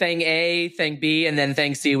thing A, thing B, and then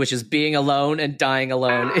thing C, which is being alone and dying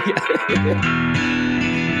alone.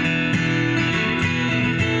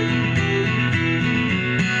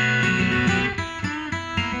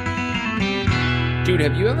 Dude,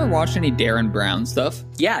 have you ever watched any Darren Brown stuff?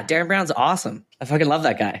 Yeah, Darren Brown's awesome. I fucking love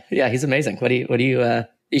that guy. Yeah, he's amazing. What do you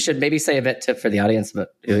you should maybe say a bit for the audience about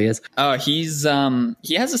who he is. He's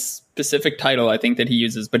he has a specific title I think that he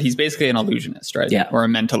uses, but he's basically an illusionist, right? Yeah. Or a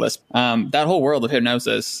mentalist. That whole world of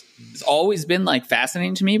hypnosis has always been like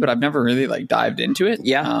fascinating to me, but I've never really like dived into it.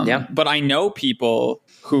 Yeah. But I know people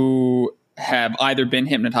who have either been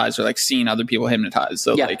hypnotized or like seen other people hypnotized.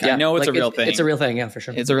 So I know it's like, a real thing. It's a real thing. Yeah, for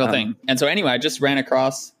sure. It's a real thing. And so anyway, I just ran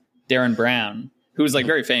across Darren Brown, who's like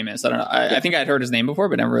very famous. I don't know. I think I'd heard his name before,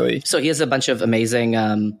 but never really. So he has a bunch of amazing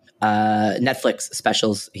Netflix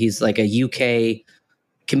specials. He's like a UK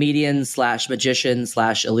comedian / magician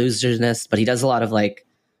 / illusionist, but he does a lot of like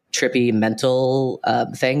trippy mental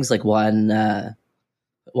things. Like one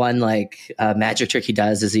magic trick he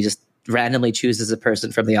does is he just randomly chooses a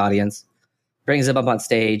person from the audience, brings them up on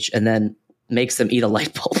stage, and then makes them eat a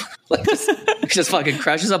light bulb. Like just fucking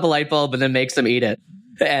crushes up a light bulb and then makes them eat it.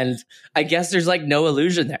 And I guess there's like no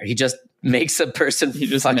illusion there. He just makes a person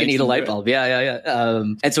fucking eat a light bulb. Yeah.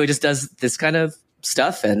 And so he just does this kind of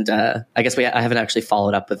stuff. And I guess I haven't actually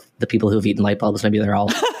followed up with the people who've eaten light bulbs. Maybe they're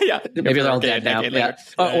all maybe they're all dead now. Yeah.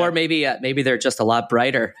 Or maybe they're just a lot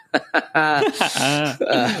brighter. But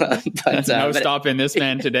no stopping this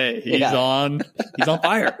man today. He's on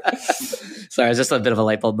fire. Sorry, it was just a bit of a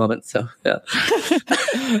light bulb moment. So yeah.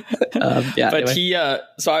 But anyway.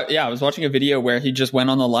 I was watching a video where he just went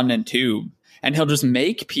on the London Tube and he'll just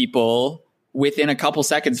make people within a couple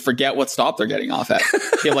seconds forget what stop they're getting off at.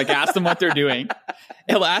 He'll like ask them what they're doing.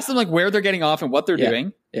 He'll ask them like where they're getting off and what they're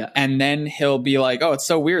doing. Yeah. And then he'll be like, oh, it's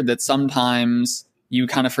so weird that sometimes you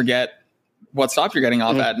kind of forget what stop you're getting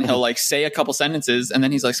off at. And he'll like say a couple sentences and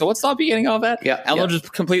then he's like, so what stop are you getting off at? Yeah. And they'll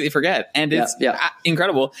just completely forget. And it's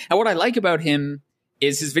incredible. And what I like about him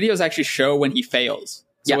is his videos actually show when he fails.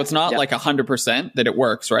 So it's not like 100% that it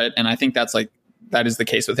works, right? And I think that is the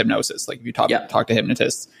case with hypnosis. Like if you talk to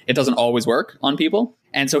hypnotists, it doesn't always work on people.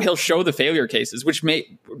 And so he'll show the failure cases, which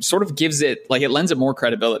sort of gives it like, it lends it more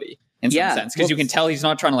credibility in some sense. Cause you can tell he's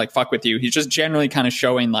not trying to like fuck with you. He's just generally kind of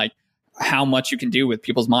showing like how much you can do with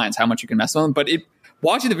people's minds, how much you can mess with them. But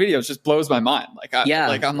watching the videos just blows my mind.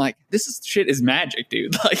 I'm like, shit is magic,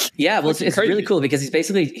 dude. Like, it's really cool because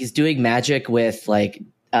he's doing magic with like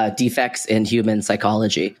defects in human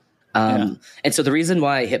psychology. And so the reason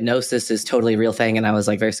why hypnosis is totally a real thing, and I was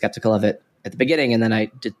like very skeptical of it at the beginning, and then I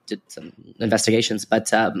did some investigations,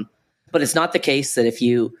 but it's not the case that if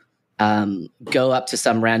you go up to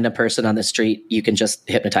some random person on the street, you can just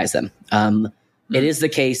hypnotize them. It is the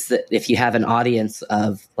case that if you have an audience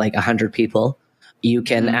of like 100 people, you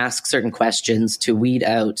can ask certain questions to weed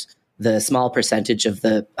out the small percentage of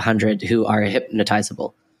the 100 who are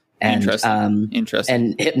hypnotizable. And, Interesting.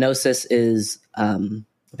 And hypnosis is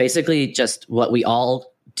basically just what we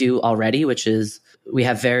all do already, which is we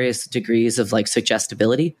have various degrees of like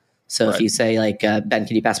suggestibility. So if you say like, Ben,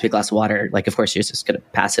 can you pass me a glass of water? Like, of course, you're just going to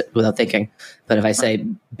pass it without thinking. But if I say,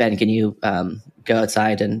 Ben, can you go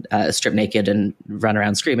outside and strip naked and run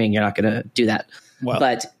around screaming? You're not going to do that. Well,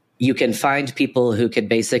 but you can find people who could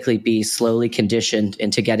basically be slowly conditioned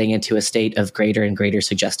into getting into a state of greater and greater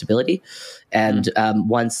suggestibility. And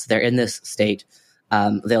once they're in this state,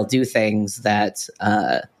 they'll do things that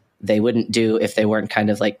they wouldn't do if they weren't kind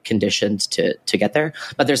of like conditioned to get there.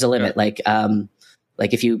 But there's a limit. Like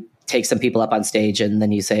if you take some people up on stage and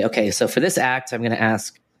then you say, okay, so for this act, I'm going to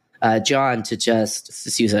ask John to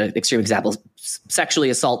just use an extreme example, sexually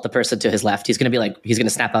assault the person to his left. He's going to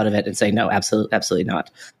snap out of it and say, no, absolutely not.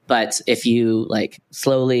 But if you like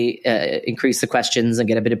slowly increase the questions and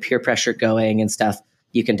get a bit of peer pressure going and stuff,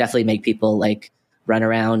 you can definitely make people like run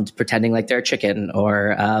around pretending like they're a chicken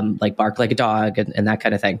or like bark like a dog and that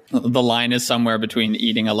kind of thing. The line is somewhere between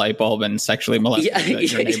eating a light bulb and sexually molesting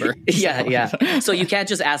your neighbor. Yeah. So you can't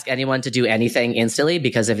just ask anyone to do anything instantly,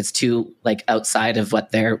 because if it's too like outside of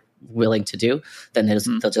what they're willing to do, then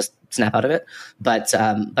they'll just snap out of it. But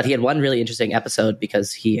he had one really interesting episode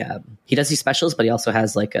because he does these specials, but he also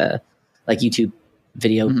has like YouTube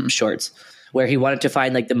video shorts where he wanted to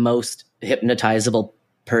find like the most hypnotizable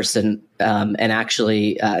person and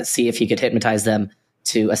actually see if he could hypnotize them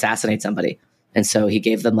to assassinate somebody. And so he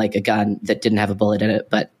gave them like a gun that didn't have a bullet in it,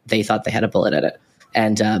 but they thought they had a bullet in it.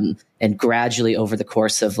 And gradually over the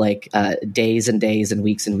course of like days and days and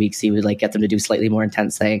weeks, he would like get them to do slightly more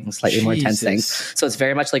intense things. So it's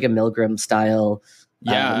very much like a Milgram style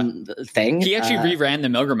thing. He actually reran the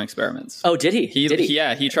Milgram experiments. Oh, did he?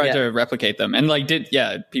 Yeah, he tried to replicate them, and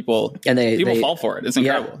people fall for it. It's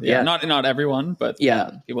incredible. Not everyone, but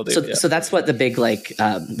people do. So that's what the big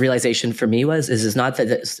realization for me is not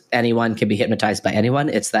that anyone can be hypnotized by anyone.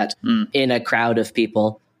 It's that in a crowd of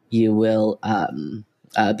people, you will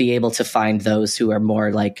be able to find those who are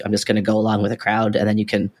more like, I'm just going to go along with a crowd, and then you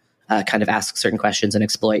can kind of ask certain questions and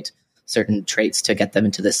exploit certain traits to get them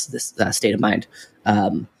into this state of mind.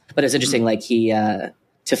 But it's interesting,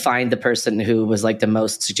 to find the person who was like the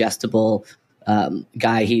most suggestible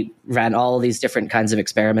guy. He ran all these different kinds of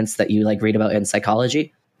experiments that you read about in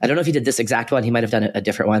psychology. I don't know if he did this exact one. He might have done a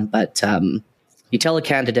different one, but you tell a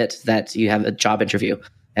candidate that you have a job interview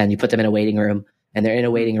and you put them in a waiting room, and they're in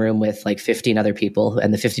a waiting room with 15 other people,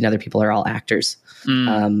 and the 15 other people are all actors.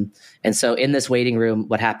 And so in this waiting room,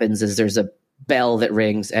 what happens is there's a bell that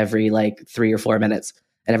rings every 3 or 4 minutes.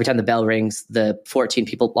 And every time the bell rings, the 14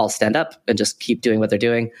 people all stand up and just keep doing what they're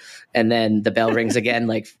doing. And then the bell rings again,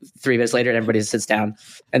 3 minutes later, and everybody sits down.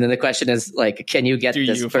 And then the question is, can you get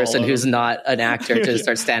this person who's not an actor to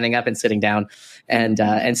start standing up and sitting down?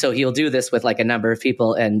 And so he'll do this with a number of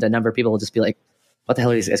people, and a number of people will just be like, what the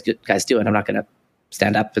hell are these guys doing? I'm not going to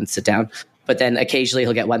stand up and sit down. But then occasionally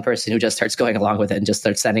he'll get one person who just starts going along with it and just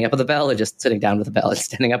starts standing up with the bell and just sitting down with the bell and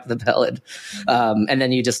standing up with the bell. And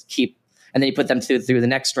then you just keep, and then you put them through the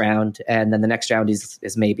next round. And then the next round is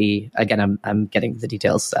maybe, again, I'm getting the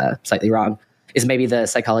details slightly wrong, is maybe the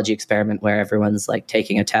psychology experiment where everyone's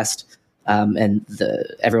taking a test. And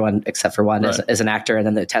everyone except for one is an actor, and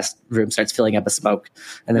then the test room starts filling up with smoke,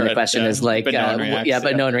 and then the question is but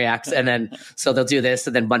no one reacts, and then so they'll do this,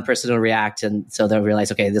 and then one person will react, and so they'll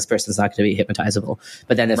realize, okay, this person's not going to be hypnotizable.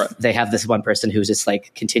 But then if they have this one person who just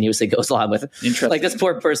continuously goes along with it, this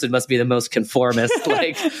poor person must be the most conformist,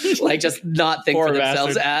 just not think for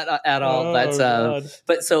themselves at all.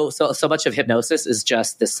 But so much of hypnosis is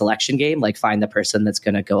just this selection game, find the person that's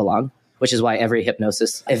going to go along. Which is why every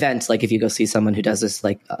hypnosis event, if you go see someone who does this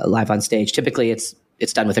live on stage, typically it's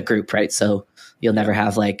done with a group, right? So you'll never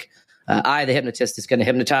have I, the hypnotist, is going to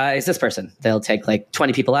hypnotize this person. They'll take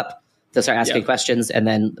 20 people up. They'll start asking questions, and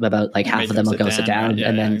then about half of them will go sit down,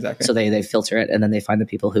 and then so they filter it, and then they find the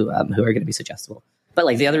people who are going to be suggestible. But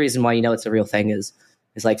the other reason why it's a real thing is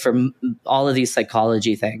for all of these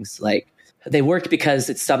psychology things, they work because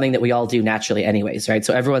it's something that we all do naturally anyways, right?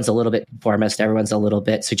 So everyone's a little bit conformist, everyone's a little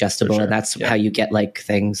bit suggestible, and that's how you get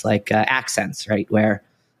things like accents, right? Where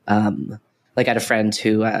I had a friend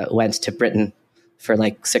who went to Britain for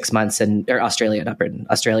 6 months, or Australia, not Britain,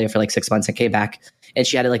 Australia for 6 months, and came back, and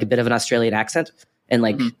she had a bit of an Australian accent,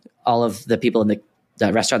 and all of the people in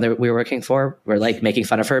the restaurant that we were working for were making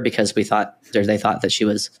fun of her because they thought that she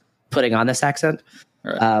was putting on this accent.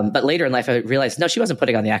 Right. But later in life, I realized, no, she wasn't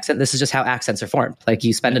putting on the accent. This is just how accents are formed.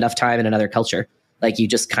 You spend enough time in another culture, you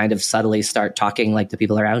just kind of subtly start talking like the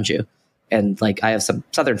people around you. And I have some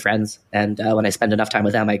Southern friends, and when I spend enough time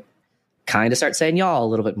with them, I kind of start saying y'all a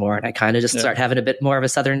little bit more, and I kind of just start having a bit more of a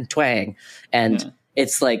Southern twang. And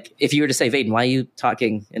it's if you were to say, Vaden, why are you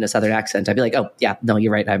talking in a Southern accent? I'd be like, oh yeah, no,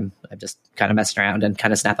 you're right. I'm just kind of messing around and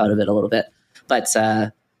kind of snap out of it a little bit.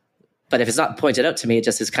 But if it's not pointed out to me, it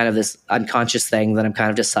just is kind of this unconscious thing that I'm kind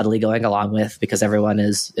of just subtly going along with because everyone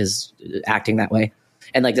is acting that way.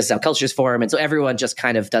 And this is how cultures form. And so everyone just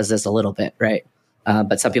kind of does this a little bit, right?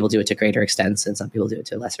 But some people do it to greater extents and some people do it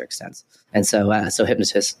to lesser extents. And so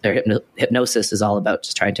hypnosis is all about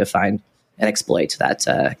just trying to find and exploit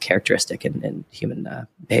that characteristic in human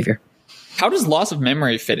behavior. How does loss of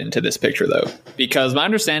memory fit into this picture, though? Because my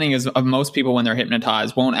understanding is of most people when they're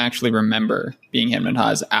hypnotized won't actually remember being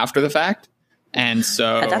hypnotized after the fact. And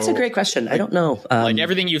so that's a great question. I don't know.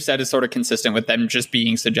 Everything you've said is sort of consistent with them just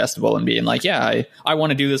being suggestible and being I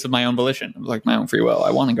want to do this of my own volition, my own free will.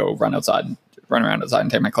 I want to go run around outside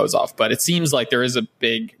and take my clothes off. But it seems like there is a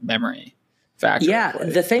big memory factor. Yeah,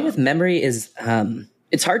 the thing with memory is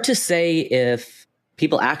it's hard to say if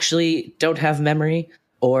people actually don't have memory,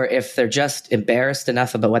 or if they're just embarrassed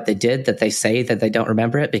enough about what they did that they say that they don't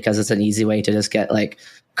remember it because it's an easy way to just get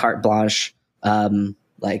carte blanche. I'm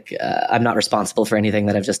not responsible for anything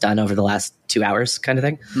that I've just done over the last 2 hours kind of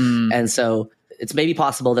thing. And so it's maybe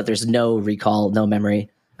possible that there's no recall, no memory.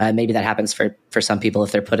 Maybe that happens for some people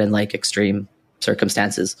if they're put in extreme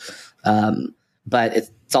circumstances. But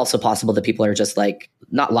it's also possible that people are just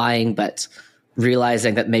not lying, but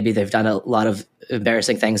realizing that maybe they've done a lot of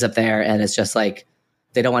embarrassing things up there. And it's just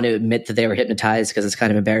they don't want to admit that they were hypnotized because it's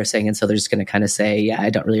kind of embarrassing. And so they're just going to kind of say, yeah, I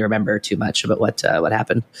don't really remember too much about what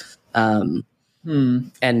happened. And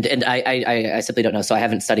I simply don't know. So I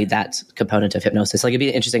haven't studied that component of hypnosis. It'd be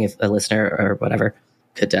interesting if a listener or whatever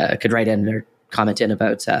could write in or comment in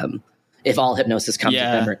about if all hypnosis comes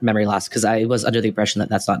with memory loss, because I was under the impression that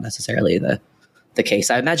that's not necessarily the case.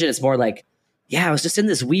 I imagine it's more like, I was just in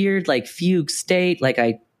this weird like fugue state. Like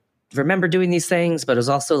I remember doing these things, but it was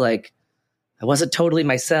also like I wasn't totally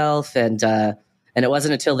myself, and it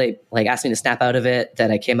wasn't until they like asked me to snap out of it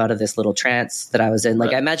that I came out of this little trance that I was in.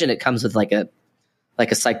 Like I imagine it comes with like a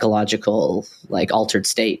psychological like altered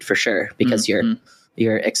state for sure, because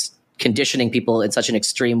you're conditioning people in such an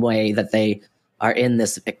extreme way that they are in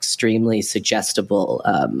this extremely suggestible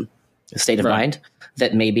state of mind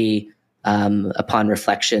that maybe upon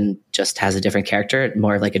reflection just has a different character,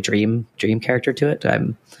 more like a dream character to it.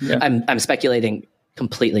 I'm speculating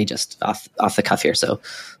completely just off the cuff here. So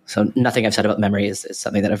nothing I've said about memory is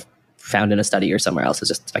something that I've found in a study or somewhere else. It's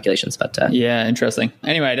just speculations, but interesting.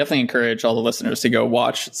 Anyway, I definitely encourage all the listeners to go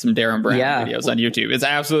watch some Darren Brown videos on YouTube. It's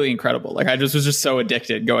absolutely incredible. Like I was just so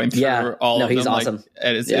addicted going through all of them. He's awesome. Like,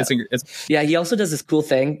 it's he also does this cool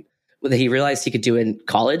thing that he realized he could do in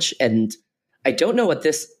college, and I don't know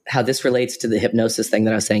how this relates to the hypnosis thing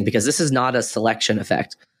that I was saying, because this is not a selection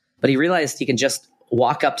effect, but he realized he can just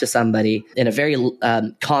walk up to somebody in a very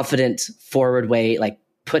confident, forward way, like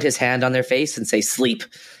put his hand on their face and say sleep,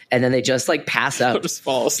 and then they just like pass out.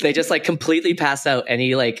 They just like completely pass out, and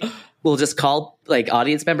he like will just call like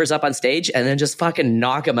audience members up on stage and then just fucking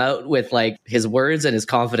knock them out with like his words and his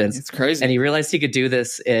confidence. It's crazy. And he realized he could do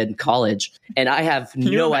this in college, and I have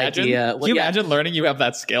no idea. Can you imagine learning you have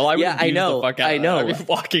that skill? I know. I know. I'd be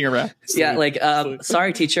walking around. Sleep. Yeah, like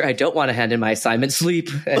sorry, teacher, I don't want to hand in my assignment. Sleep,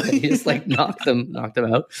 and he just like knocked them out.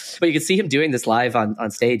 But you can see him doing this live on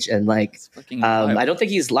stage, and like I don't think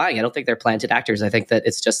he's lying. I don't think they're planted actors. I think that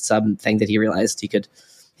it's just something that he realized he could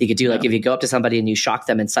do. Like if you go up to somebody and you shock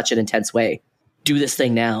them in such an intense way, do this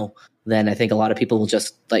thing now, then I think a lot of people will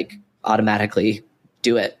just like automatically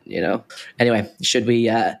do it, you know? Anyway, should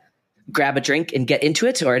we grab a drink and get into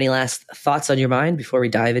it, or any last thoughts on your mind before we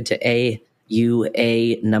dive into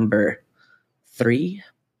AUA number 3?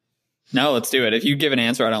 No, let's do it. If you give an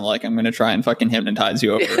answer I don't like, I'm going to try and fucking hypnotize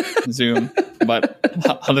you over Zoom. But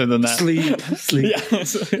other than that, sleep.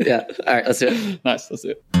 Yeah. All right, let's do it. Nice. Let's do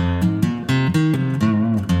it.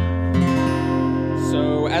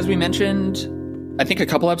 So as we mentioned, I think a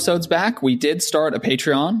couple episodes back, we did start a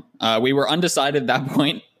Patreon. We were undecided at that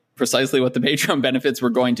point precisely what the Patreon benefits were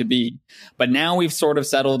going to be. But now we've sort of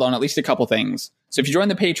settled on at least a couple things. So if you join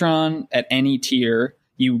the Patreon at any tier,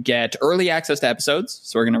 you get early access to episodes.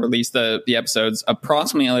 So we're going to release the episodes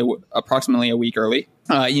approximately a week early.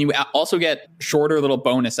 You also get shorter little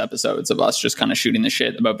bonus episodes of us just kind of shooting the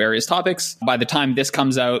shit about various topics. By the time this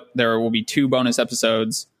comes out, there will be 2 bonus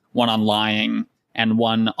episodes, one on lying and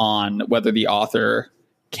one on whether the author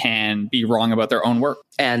can be wrong about their own work.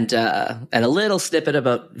 And a little snippet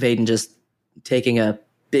about Vaden just taking a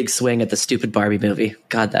big swing at the stupid Barbie movie.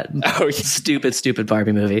 God, that stupid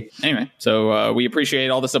Barbie movie. Anyway, so we appreciate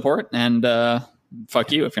all the support, and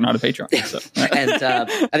fuck you if you're not a Patreon. So. And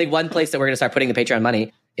I think one place that we're going to start putting the Patreon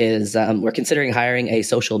money is we're considering hiring a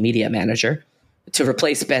social media manager to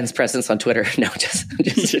replace Ben's presence on Twitter. No,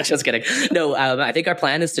 just kidding. No, I think our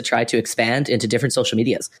plan is to try to expand into different social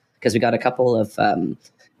medias, because we got a couple of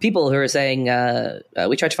people who are saying,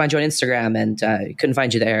 we tried to find you on Instagram and couldn't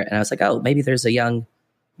find you there. And I was like, oh, maybe there's a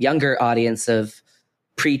younger audience of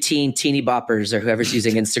preteen teeny boppers or whoever's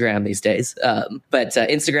using Instagram these days. But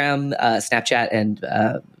Instagram, Snapchat,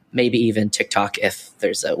 and maybe even TikTok, if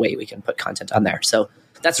there's a way we can put content on there. So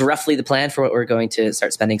that's roughly the plan for what we're going to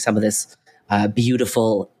start spending some of this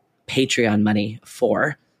beautiful Patreon money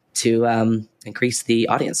for, to increase the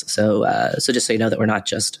audience. So just so you know that we're not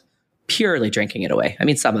just purely drinking it away. I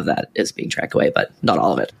mean, some of that is being drank away, but not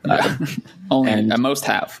all of it. Only most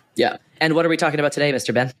have. Yeah. And what are we talking about today,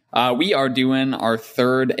 Mr. Ben? We are doing our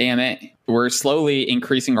 3rd AMA. We're slowly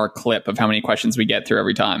increasing our clip of how many questions we get through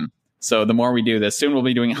every time. So the more we do this, soon we'll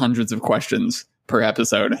be doing hundreds of questions per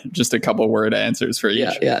episode. Just a couple word answers for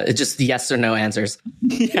each. Yeah. It's just yes or no answers.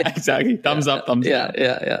 Yeah, exactly. Thumbs up, thumbs down.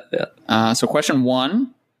 Yeah. So question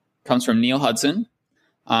 1 comes from Neil Hudson.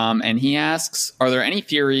 And he asks, are there any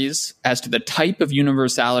theories as to the type of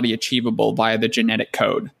universality achievable via the genetic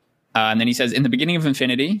code? And then he says, in the beginning of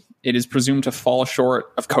infinity, it is presumed to fall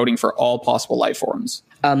short of coding for all possible life forms.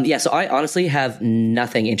 So I honestly have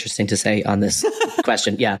nothing interesting to say on this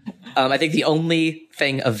question. Yeah. I think the only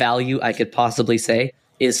thing of value I could possibly say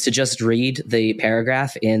is to just read the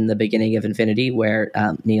paragraph in the beginning of infinity where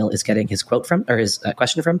Neil is getting his quote from, or his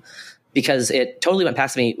question from, because it totally went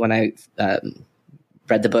past me when I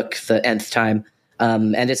read the book the nth time.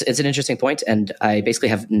 And it's an interesting point, and I basically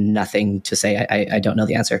have nothing to say. I don't know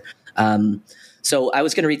the answer. So I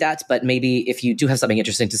was going to read that, but maybe if you do have something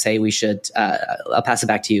interesting to say, we should, I'll pass it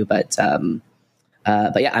back to you. But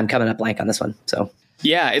yeah, I'm coming up blank on this one. So.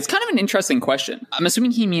 Yeah, it's kind of an interesting question. I'm assuming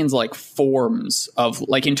he means like forms of,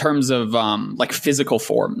 like in terms of like physical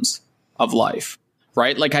forms of life,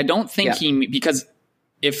 right? Like I don't think because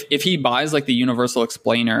if he buys like the universal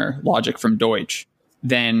explainer logic from Deutsch,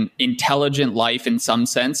 then intelligent life in some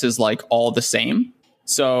sense is like all the same.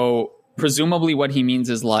 So presumably what he means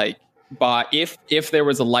is like, but if there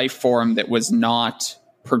was a life form that was not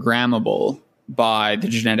programmable by the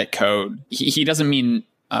genetic code, he doesn't mean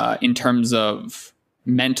in terms of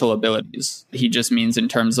mental abilities. He just means in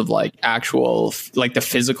terms of like actual, like the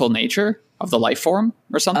physical nature of the life form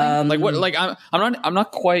or something. Like what? Like I'm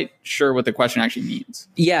not quite sure what the question actually means.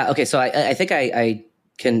 Yeah. Okay. So I think I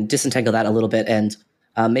can disentangle that a little bit, and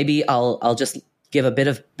maybe I'll just give a bit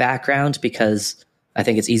of background, because I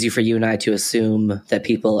think it's easy for you and I to assume that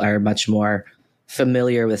people are much more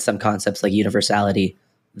familiar with some concepts like universality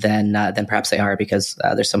than perhaps they are, because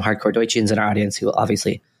there's some hardcore Deutschians in our audience who will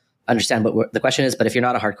obviously understand what the question is. But if you're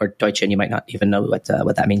not a hardcore Deutschian, you might not even know what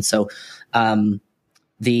that means. So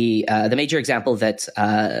the major example that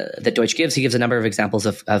Deutsch gives, he gives a number of examples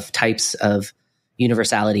of types of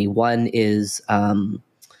universality. One is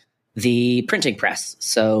the printing press.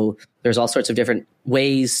 So there's all sorts of different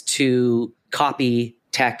ways to copy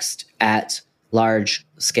text at large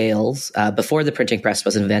scales before the printing press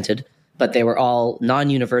was invented, but they were all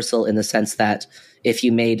non-universal in the sense that if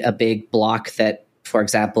you made a big block that, for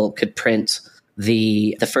example, could print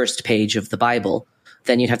the first page of the Bible,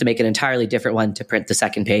 then you'd have to make an entirely different one to print the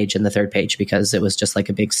second page and the third page, because it was just like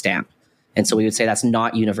a big stamp. And so we would say that's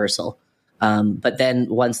not universal. But then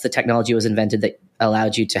once the technology was invented that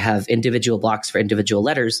allowed you to have individual blocks for individual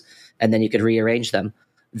letters, and then you could rearrange them,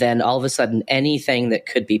 then all of a sudden anything that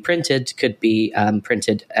could be printed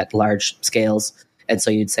printed at large scales. And so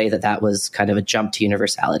you'd say that was kind of a jump to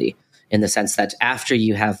universality, in the sense that after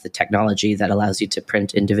you have the technology that allows you to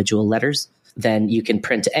print individual letters, then you can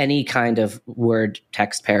print any kind of word,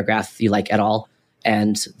 text, paragraph you like at all.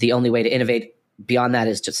 And the only way to innovate beyond that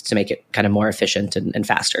is just to make it kind of more efficient and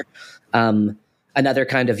faster. Another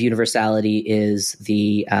kind of universality is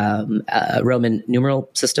the Roman numeral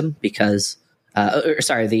system, because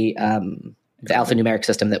the alphanumeric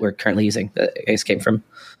system that we're currently using. I guess came from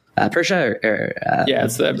Persia or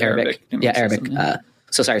it's the Arabic. Arabic.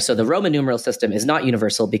 System, So the Roman numeral system is not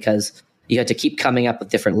universal, because you had to keep coming up with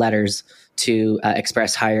different letters to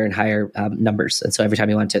express higher and higher numbers. And so every time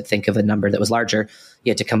you wanted to think of a number that was larger,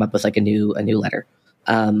 you had to come up with like a new letter.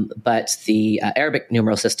 But the Arabic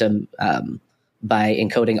numeral system, by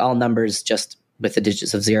encoding all numbers just with the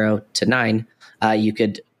digits of 0 to 9, you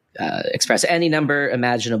could express any number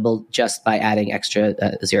imaginable just by adding extra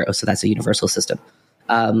zeros. So that's a universal system.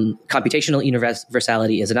 Computational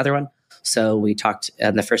universality is another one. So we talked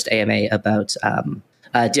in the first AMA about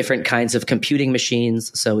different kinds of computing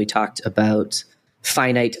machines. So we talked about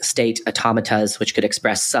finite state automatas, which could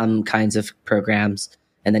express some kinds of programs.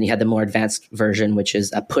 And then you had the more advanced version, which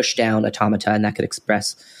is a push down automata, and that could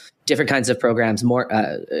express different kinds of programs,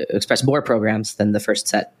 express more programs than the first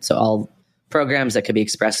set. So all programs that could be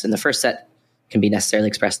expressed in the first set can be necessarily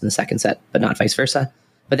expressed in the second set, but not vice versa.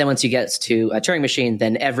 But then once you get to a Turing machine,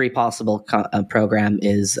 then every possible program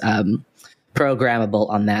is programmable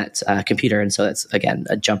on that computer. And so that's, again,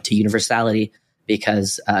 a jump to universality,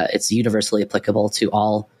 because it's universally applicable to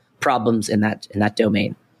all problems in that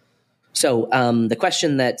domain. So the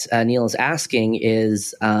question that Neil is asking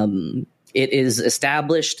is, it is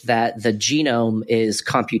established that the genome is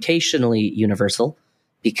computationally universal,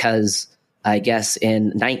 because I guess in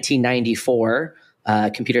 1994,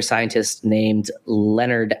 a computer scientist named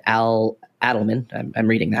Leonard Adleman, I'm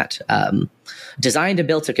reading that, designed and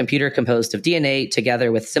built a computer composed of DNA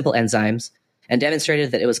together with simple enzymes, and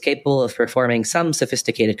demonstrated that it was capable of performing some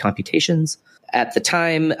sophisticated computations. At the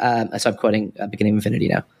time, so I'm quoting Beginning of Infinity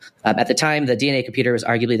now. At the time, the DNA computer was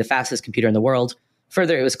arguably the fastest computer in the world.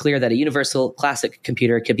 Further, it was clear that a universal classic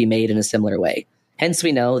computer could be made in a similar way. Hence,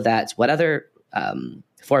 we know that what other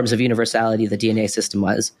forms of universality the DNA system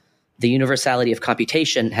was, the universality of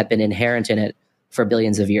computation had been inherent in it for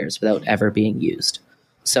billions of years without ever being used.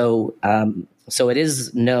 So it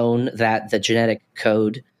is known that the genetic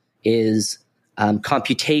code is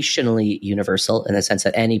computationally universal in the sense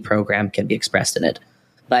that any program can be expressed in it.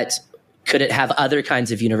 But could it have other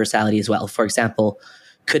kinds of universality as well? For example,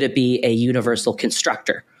 could it be a universal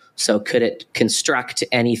constructor? So could it construct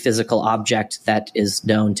any physical object that is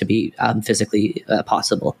known to be physically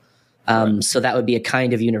possible? Right. So that would be a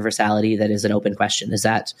kind of universality that is an open question. Is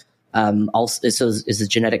that also is the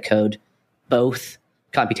genetic code both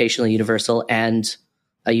computationally universal and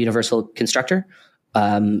a universal constructor?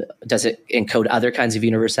 Does it encode other kinds of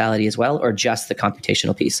universality as well, or just the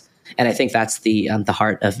computational piece? And I think that's the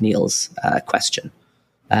heart of Neil's question.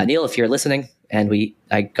 Neil, if you're listening and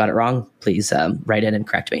I got it wrong, please write in and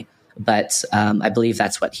correct me. But I believe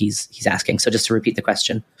that's what he's asking. So just to repeat the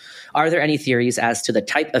question, are there any theories as to the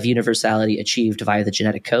type of universality achieved via the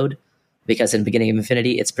genetic code? Because in Beginning of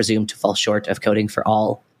Infinity, it's presumed to fall short of coding for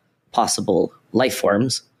all possible life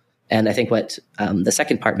forms. And I think what the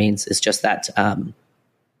second part means is just that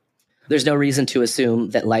there's no reason to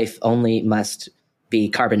assume that life only must be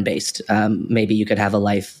carbon-based. Maybe you could have a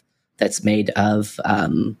life that's made of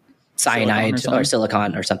cyanide or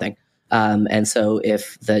silicon or something. And so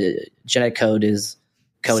if the genetic code is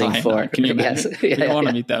coding cyanide, for... Can you imagine? You don't want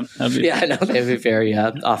to meet them. I know. They'd be very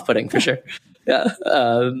off-putting for sure. Yeah.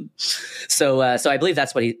 So I believe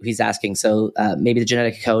that's what he's asking. So maybe the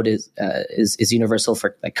genetic code is universal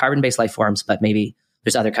for like carbon-based life forms, but maybe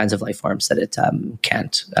there's other kinds of life forms that it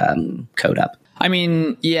can't code up. I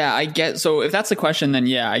mean, yeah, I guess. So if that's the question, then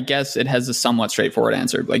yeah, I guess it has a somewhat straightforward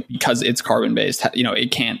answer. Like, because it's carbon-based,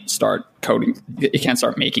 it can't start coding. It can't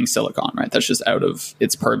start making silicon, right? That's just out of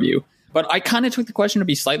its purview. But I kind of took the question to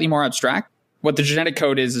be slightly more abstract. What the genetic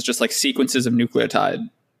code is just like sequences of nucleotides,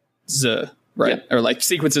 right? Yeah. Or like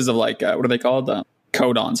sequences of like, what are they called?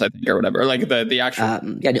 Codons, I think, or whatever. Or like the actual...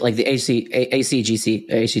 like the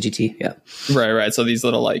ACGT, yeah. Right. So these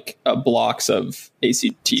little like blocks of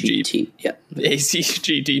ACTG, yeah.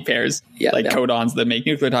 ACGT pairs, codons that make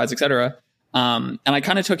nucleotides, etc. And I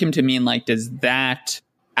kind of took him to mean like, does that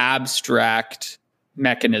abstract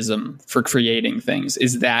mechanism for creating things,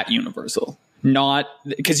 is that universal? Not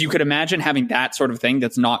because you could imagine having that sort of thing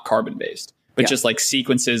that's not carbon-based. But just like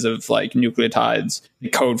sequences of like nucleotides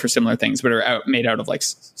code for similar things, but are made out of like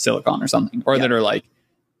silicon or something, or that are like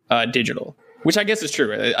digital, which I guess is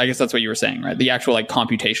true. Right? I guess that's what you were saying, right? The actual like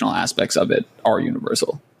computational aspects of it are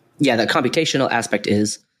universal. Yeah, the computational aspect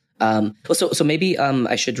is. So maybe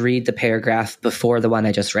I should read the paragraph before the one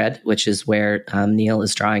I just read, which is where Neil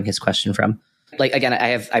is drawing his question from. Like, again,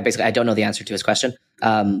 I don't know the answer to his question,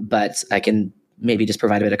 but I can maybe just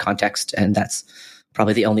provide a bit of context, and that's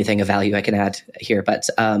probably the only thing of value I can add here. But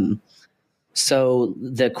so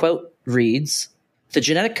the quote reads, "The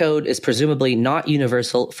genetic code is presumably not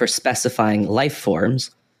universal for specifying life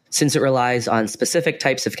forms, since it relies on specific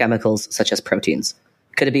types of chemicals such as proteins.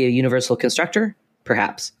 Could it be a universal constructor?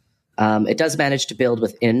 Perhaps. It does manage to build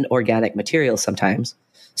with inorganic materials sometimes,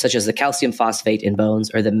 such as the calcium phosphate in bones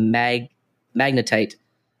or the magnetite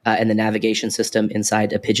in the navigation system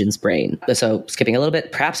inside a pigeon's brain." So skipping a little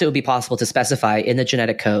bit, perhaps it would be possible to specify in the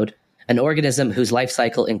genetic code an organism whose life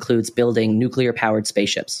cycle includes building nuclear-powered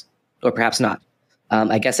spaceships, or perhaps not.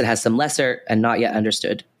 I guess it has some lesser and not yet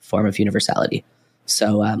understood form of universality.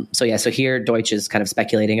 So here Deutsch is kind of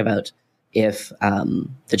speculating about if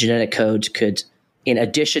the genetic code could, in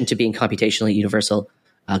addition to being computationally universal,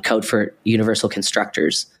 code for universal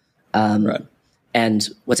constructors. Right. And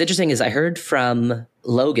what's interesting is I heard from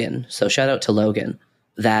Logan, so shout out to Logan,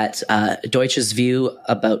 that Deutsch's view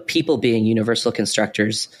about people being universal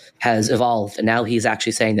constructors has evolved. And now he's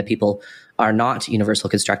actually saying that people are not universal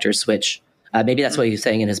constructors, which maybe that's what he was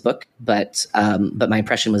saying in his book. But my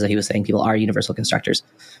impression was that he was saying people are universal constructors.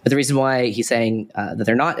 But the reason why he's saying that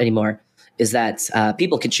they're not anymore is that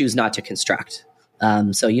people can choose not to construct.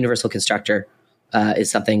 So universal constructor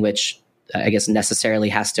is something which I guess necessarily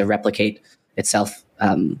has to replicate itself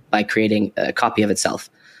by creating a copy of itself.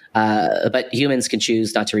 But humans can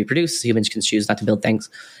choose not to reproduce. Humans can choose not to build things.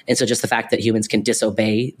 And so just the fact that humans can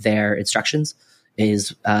disobey their instructions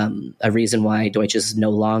is a reason why Deutsch is no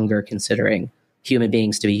longer considering human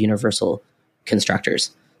beings to be universal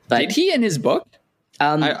constructors. But did he in his book?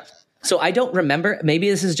 So I don't remember. Maybe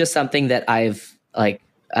this is just something that I've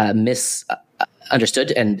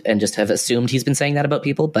misunderstood and just have assumed he's been saying that about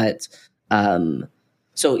people. But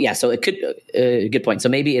so it could good point. So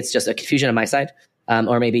maybe it's just a confusion on my side,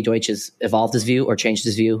 or maybe Deutsch has evolved his view or changed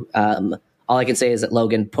his view. All I can say is that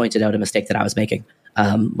Logan pointed out a mistake that I was making,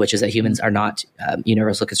 which is that humans are not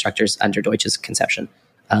universal constructors under Deutsch's conception.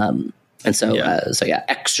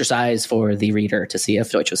 Exercise for the reader to see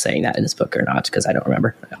if Deutsch was saying that in his book or not, because I don't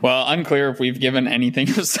remember. Well, unclear if we've given anything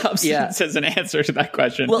of substance as an answer to that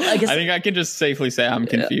question. Well, I think I can just safely say I'm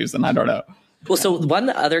confused and I don't know. Well, so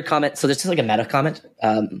one other comment, so there's just like a meta comment,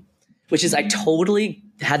 which is I totally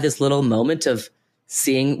had this little moment of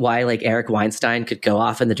seeing why like Eric Weinstein could go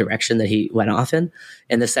off in the direction that he went off in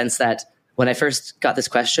the sense that when I first got this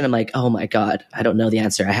question, I'm like, oh my God, I don't know the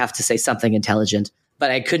answer. I have to say something intelligent.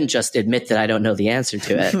 But I couldn't just admit that I don't know the answer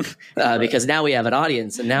to it because now we have an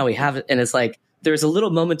audience and now we have it. And it's like, there was a little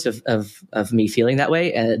moment of me feeling that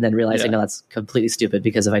way, and then realizing, no, that's completely stupid,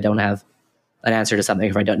 because if I don't have an answer to something,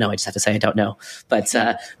 if I don't know, I just have to say I don't know. But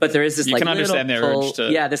there is this you like can little understand their pull, urge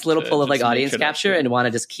to, this little pull of like audience capture, and want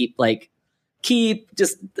to just keep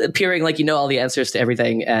just appearing like you know all the answers to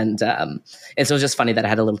everything, and so it was just funny that I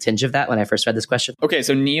had a little tinge of that when I first read this question. Okay,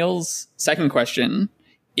 so Neil's second question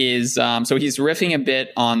is so he's riffing a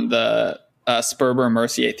bit on the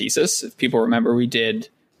Sperber-Mercier thesis. If people remember,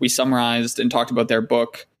 we summarized and talked about their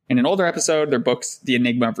book in an older episode. Their book's The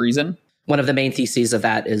Enigma of Reason. One of the main theses of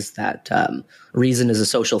that is that reason is a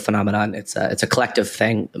social phenomenon. It's a collective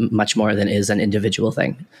thing much more than is an individual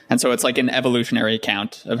thing. And so it's like an evolutionary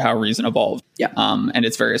account of how reason evolved, and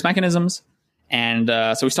its various mechanisms. And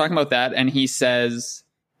so he's talking about that. And he says,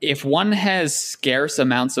 if one has scarce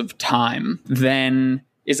amounts of time, then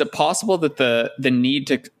is it possible that the need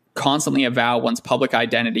to constantly avow one's public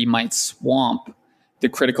identity might swamp the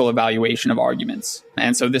critical evaluation of arguments?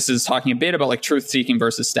 And so this is talking a bit about like truth seeking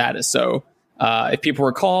versus status. So if people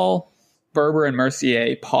recall, Sperber and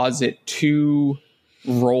Mercier posit two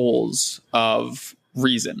roles of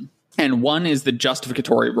reason. And one is the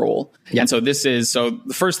justificatory role. And so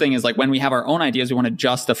the first thing is like when we have our own ideas, we want to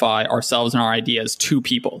justify ourselves and our ideas to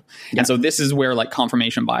people. And so this is where like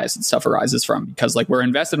confirmation bias and stuff arises from, because like we're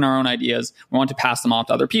invested in our own ideas. We want to pass them off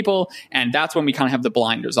to other people. And that's when we kind of have the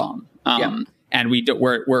blinders on. And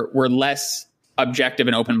we're less objective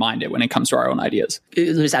and open-minded when it comes to our own ideas. Let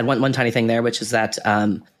me just add one tiny thing there, which is that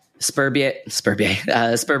Sperber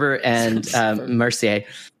and Mercier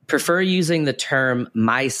prefer using the term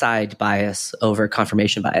my side bias over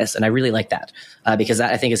confirmation bias. And I really like that because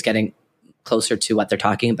that I think is getting closer to what they're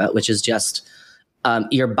talking about, which is just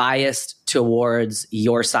you're biased towards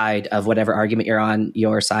your side of whatever argument you're on,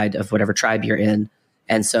 your side of whatever tribe you're in.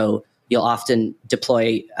 And so you'll often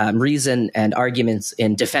deploy reason and arguments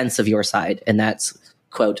in defense of your side. And that's,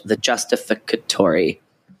 quote, the justificatory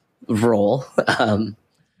role,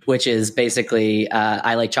 which is basically,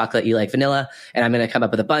 I like chocolate, you like vanilla, and I'm going to come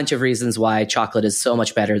up with a bunch of reasons why chocolate is so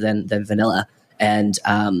much better than vanilla. And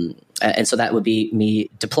so that would be me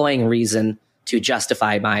deploying reason to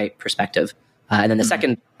justify my perspective. And then the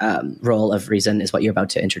second role of reason is what you're about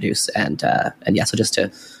to introduce. And so just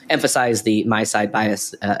to emphasize the my side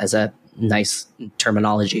bias as a nice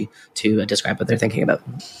terminology to describe what they're thinking about.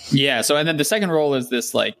 Yeah. So, and then the second role is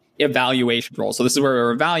this like evaluation role. So this is where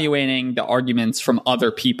we're evaluating the arguments from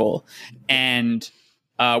other people. And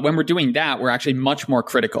when we're doing that, we're actually much more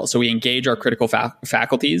critical. So we engage our critical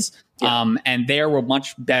faculties. And there we're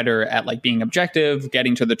much better at like being objective,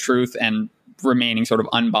 getting to the truth, and remaining sort of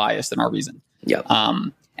unbiased in our reason.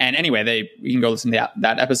 And anyway, you can go listen to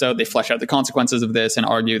that episode. They flesh out the consequences of this and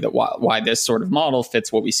argue that why this sort of model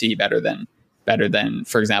fits what we see better than,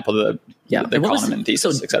 for example, the Kahneman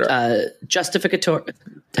thesis, et cetera. Justificatory.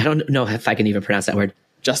 I don't know if I can even pronounce that word.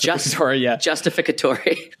 Justificatory,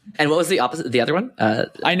 Justificatory. And what was the opposite? The other one?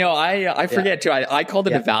 I know. I forget too. I called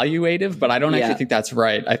it evaluative, but I don't actually think that's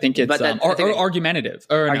right. I think it's argumentative.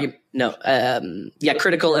 Critical,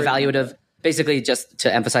 evaluative. Basically, just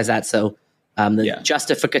to emphasize that. So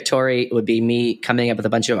justificatory would be me coming up with a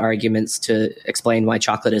bunch of arguments to explain why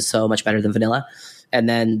chocolate is so much better than vanilla. And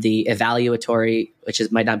then the evaluatory,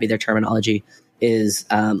 might not be their terminology, is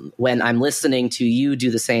when I'm listening to you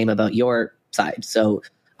do the same about your side. So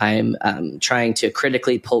I'm trying to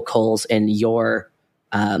critically poke holes in your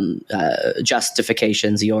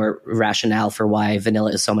justifications, your rationale for why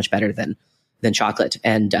vanilla is so much better than chocolate.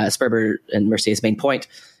 And Sperber and Mercier's main point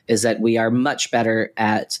is that we are much better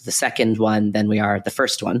at the second one than we are at the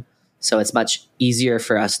first one. So it's much easier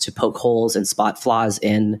for us to poke holes and spot flaws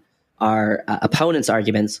in our opponent's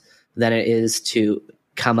arguments than it is to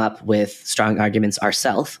come up with strong arguments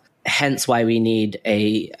ourselves. Hence why we need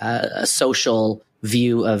a social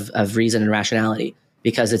view of reason and rationality,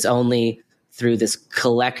 because it's only through this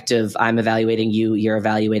collective, I'm evaluating you, you're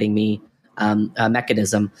evaluating me,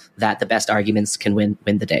 mechanism that the best arguments can win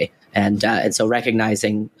the day. And so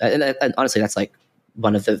recognizing, and honestly, that's like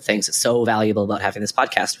one of the things that's so valuable about having this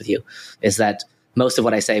podcast with you, is that most of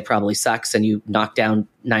what I say probably sucks and you knock down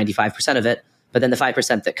 95% of it. But then the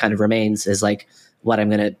 5% that kind of remains is like what I'm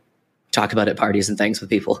going to talk about at parties and things with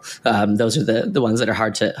people. Those are the ones that are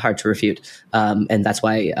hard to refute. And that's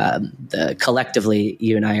why collectively,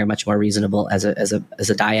 you and I are much more reasonable as a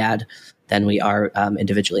dyad than we are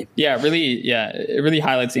individually. It really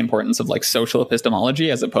highlights the importance of like social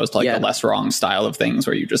epistemology as opposed to like the less wrong style of things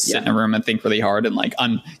where you just sit in a room and think really hard and like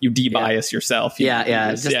you de-bias yourself.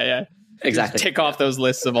 Exactly. Tick off those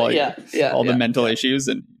lists of all the mental issues.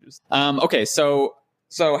 And okay, so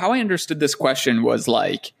how I understood this question was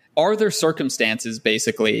like, are there circumstances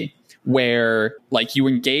basically where like you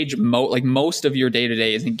engage most of your day to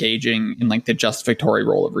day is engaging in like the justificatory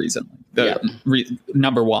role of reason,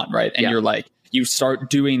 number one, right? And you're like, you start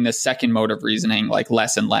doing the second mode of reasoning like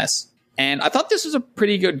less and less. And I thought this was a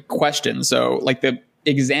pretty good question. So like the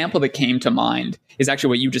example that came to mind is actually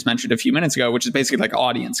what you just mentioned a few minutes ago, which is basically like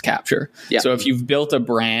audience capture. So if you've built a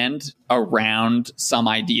brand around some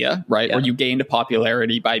idea, right, or you gained a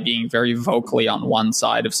popularity by being very vocally on one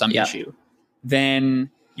side of some issue, then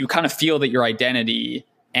you kind of feel that your identity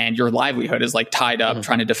and your livelihood is like tied up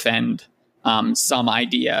trying to defend some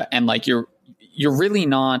idea. And like you're really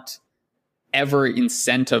not ever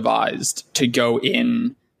incentivized to go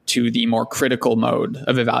in to the more critical mode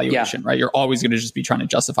of evaluation, right? You're always going to just be trying to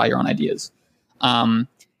justify your own ideas. So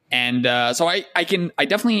I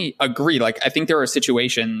definitely agree. Like, I think there are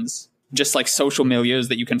situations, just like social milieus,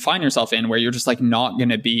 that you can find yourself in where you're just like not going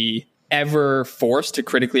to be ever forced to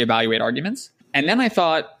critically evaluate arguments. And then I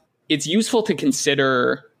thought it's useful to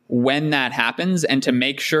consider when that happens and to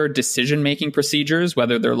make sure decision-making procedures,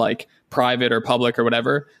 whether they're like private or public or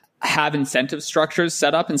whatever, have incentive structures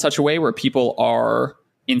set up in such a way where people are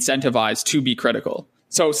incentivized to be critical.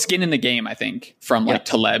 So skin in the game, I think, from like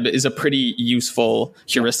Taleb is a pretty useful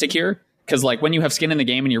heuristic here. Because like when you have skin in the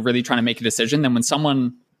game and you're really trying to make a decision, then when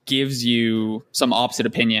someone gives you some opposite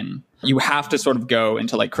opinion, you have to sort of go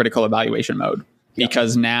into like critical evaluation mode.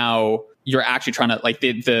 Because now you're actually trying to like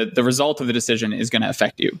the result of the decision is going to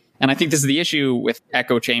affect you. And I think this is the issue with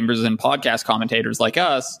echo chambers and podcast commentators like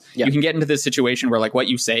us. You can get into this situation where like what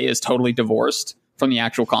you say is totally divorced from the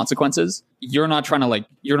actual consequences. You're not trying to like,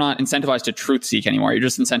 you're not incentivized to truth seek anymore. You're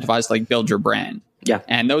just incentivized to like build your brand.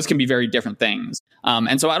 And those can be very different things.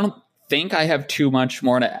 And so I don't think I have too much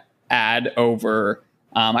more to add over.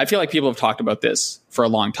 I feel like people have talked about this for a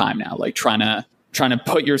long time now, like trying to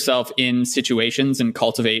put yourself in situations and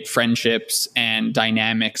cultivate friendships and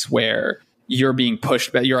dynamics where you're being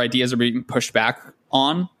pushed, your ideas are being pushed back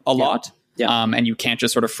on a lot. And you can't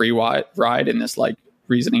just sort of free ride in this like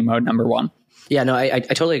reasoning mode, number one. Yeah, no, I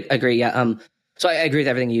totally agree. So I agree with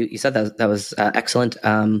everything you said. That was excellent.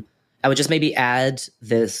 I would just maybe add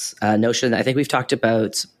this notion that I think we've talked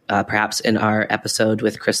about perhaps in our episode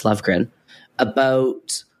with Chris Lovegren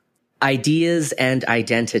about ideas and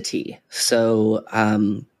identity. So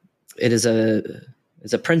it is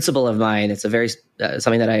a principle of mine. It's a very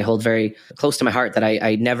something that I hold very close to my heart, that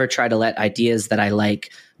I never try to let ideas that I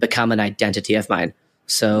like become an identity of mine.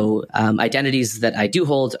 So identities that I do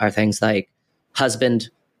hold are things like husband,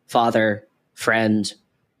 father, friend,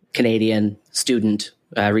 Canadian, student,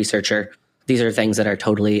 researcher. These are things that are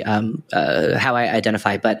totally how I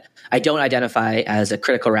identify, but I don't identify as a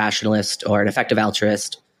critical rationalist or an effective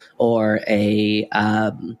altruist or a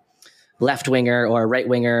left-winger or a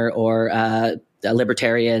right-winger or a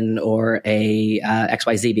libertarian or a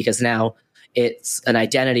XYZ, because now it's an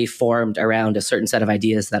identity formed around a certain set of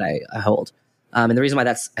ideas that I hold. And the reason why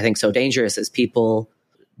that's, I think, so dangerous is people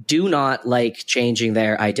do not like changing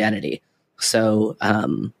their identity. So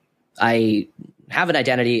I have an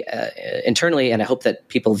identity internally, and I hope that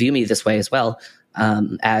people view me this way as well,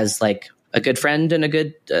 as like a good friend and a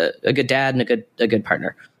good dad and a good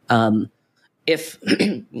partner. If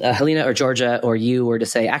Helena or Georgia or you were to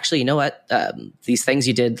say, actually, you know what, these things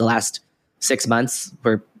you did the last 6 months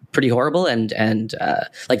were pretty horrible, and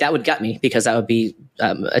like that would gut me, because that would be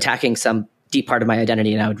attacking some deep part of my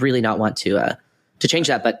identity, and I would really not want to change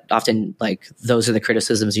that. But often, like, those are the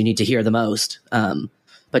criticisms you need to hear the most.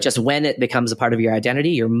 But just when it becomes a part of your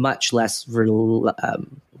identity, you're much less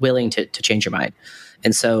willing to change your mind.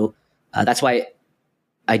 And so that's why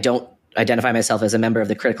I don't identify myself as a member of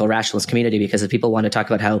the critical rationalist community, because if people want to talk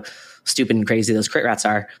about how stupid and crazy those crit rats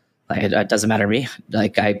are, like, it doesn't matter to me.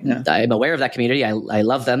 Like, I'm aware of that community. I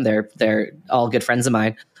love them. They're all good friends of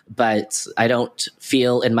mine. But I don't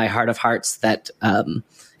feel in my heart of hearts that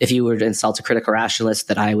if you were to insult a critical rationalist,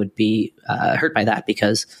 that I would be hurt by that,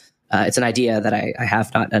 because it's an idea that I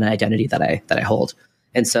have, not an identity that I hold.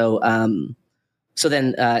 And so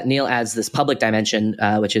then Neil adds this public dimension,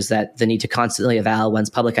 which is that the need to constantly evaluate one's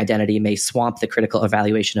public identity may swamp the critical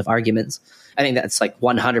evaluation of arguments. I think that's like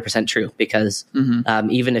 100% true, because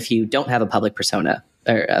even if you don't have a public persona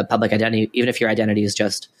or a public identity, even if your identity is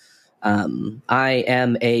just I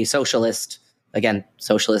am a socialist. Again,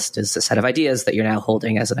 socialist is a set of ideas that you're now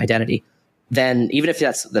holding as an identity. Then even if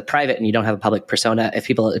that's the private and you don't have a public persona, if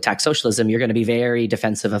people attack socialism, you're going to be very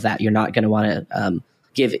defensive of that. You're not going to want to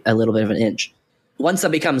give a little bit of an inch. Once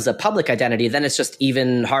that becomes a public identity, then it's just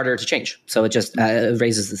even harder to change. So it just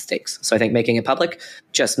raises the stakes. So I think making it public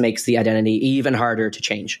just makes the identity even harder to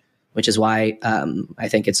change, which is why I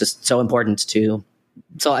think it's just so important to.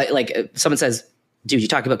 So like, if someone says, dude, you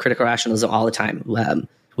talk about critical rationalism all the time.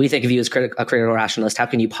 We think of you as a critical rationalist. How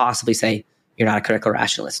can you possibly say you're not a critical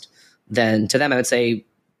rationalist? Then to them, I would say,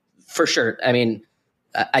 for sure. I mean,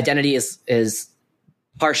 identity is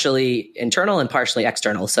partially internal and partially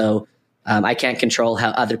external. So I can't control how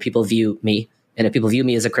other people view me. And if people view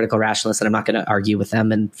me as a critical rationalist, then I'm not going to argue with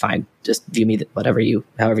them, and fine, just view me however you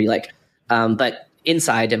like. But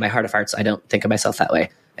inside, in my heart of hearts, I don't think of myself that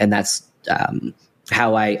way. And that's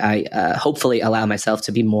how I hopefully allow myself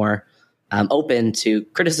to be more open to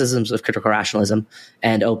criticisms of critical rationalism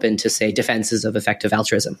and open to, say, defenses of effective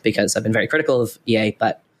altruism, because I've been very critical of EA,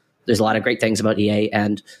 but there's a lot of great things about EA,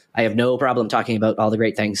 and I have no problem talking about all the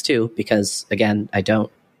great things too, because again, I don't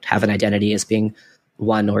have an identity as being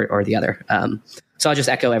one or the other. So I'll just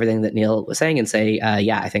echo everything that Neil was saying and say,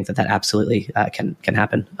 yeah, I think that absolutely can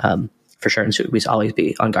happen for sure, and we should always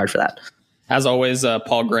be on guard for that. As always,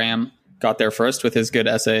 Paul Graham got there first with his good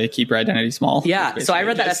essay, Keep Your Identity Small. Yeah, so I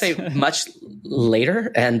read that essay much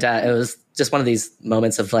later, and it was just one of these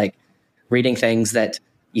moments of like reading things that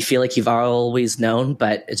you feel like you've always known,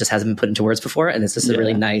 but it just hasn't been put into words before. And it's just a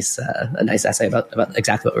really nice essay about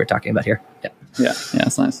exactly what we were talking about here. Yeah,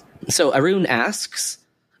 it's nice. So Arun asks,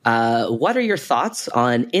 what are your thoughts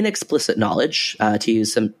on inexplicit knowledge, to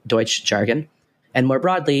use some Deutsch jargon? And more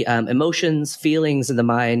broadly, emotions, feelings in the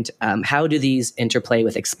mind, how do these interplay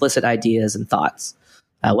with explicit ideas and thoughts?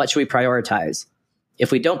 What should we prioritize?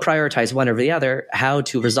 If we don't prioritize one over the other, how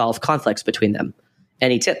to resolve conflicts between them?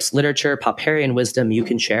 Any tips, literature, Popperian wisdom you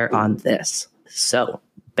can share on this? So,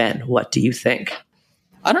 Ben, what do you think?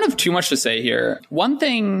 I don't have too much to say here. One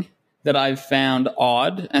thing that I've found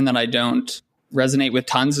odd and that I don't resonate with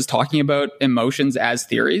tons is talking about emotions as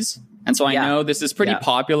theories. And so I know this is pretty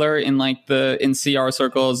popular in in CR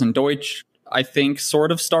circles, and Deutsch, I think,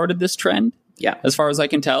 sort of started this trend. Yeah, as far as I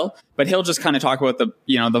can tell. But he'll just kind of talk about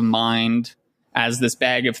the mind as this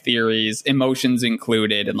bag of theories, emotions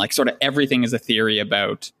included, and like sort of everything is a theory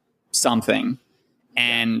about something.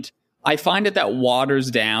 And I find that waters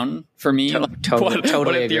down for me what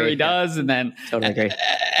a theory does, and then agree.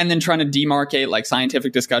 And then trying to demarcate like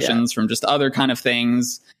scientific discussions from just other kind of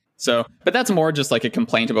things. So, but that's more just like a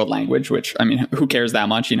complaint about language, which, I mean, who cares that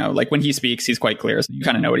much? Like when he speaks, he's quite clear. So you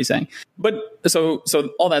kind of know what he's saying. But so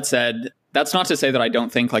all that said, that's not to say that I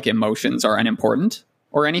don't think like emotions are unimportant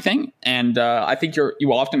or anything. And I think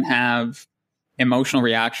you often have emotional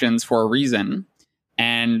reactions for a reason,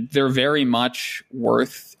 and they're very much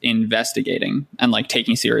worth investigating and like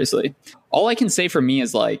taking seriously. All I can say for me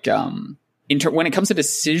is like, when it comes to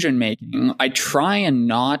decision making, I try and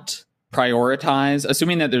not prioritize,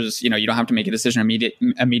 assuming that there's, you don't have to make a decision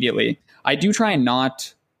immediately. I do try and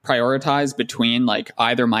not prioritize between like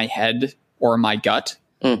either my head or my gut,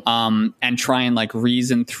 and try and like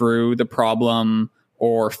reason through the problem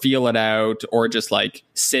or feel it out, or just like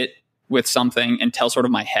sit with something until sort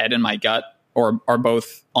of my head and my gut are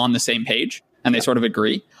both on the same page and they sort of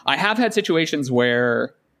agree. I have had situations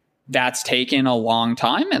where that's taken a long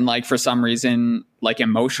time, and like for some reason, like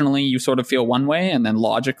emotionally you sort of feel one way, and then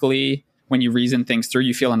logically when you reason things through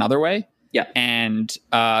you feel another way. Yeah. And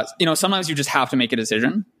sometimes you just have to make a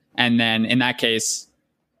decision, and then in that case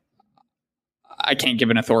I can't give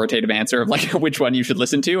an authoritative answer of like which one you should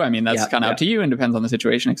listen to. I mean, that's kind of up to you and depends on the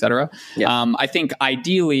situation, etc. I think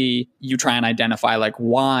ideally you try and identify like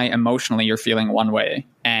why emotionally you're feeling one way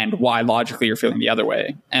and why logically you're feeling the other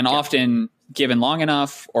way. And often given long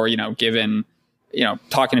enough, or, given,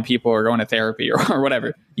 talking to people or going to therapy or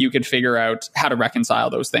whatever, you could figure out how to reconcile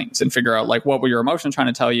those things and figure out like what were your emotions trying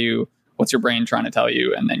to tell you, what's your brain trying to tell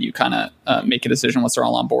you, and then you kind of make a decision once they're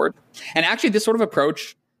all on board. And actually this sort of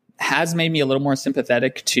approach has made me a little more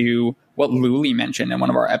sympathetic to what Luli mentioned in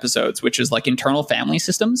one of our episodes, which is like internal family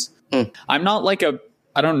systems. I'm not like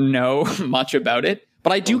I don't know much about it,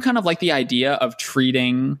 but I do kind of like the idea of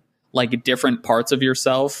treating like different parts of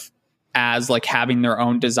yourself as like having their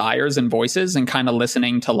own desires and voices, and kind of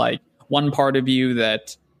listening to like one part of you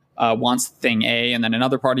that wants thing A, and then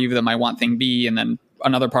another part of you that might want thing B, and then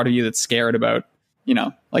another part of you that's scared about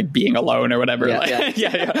like being alone or whatever.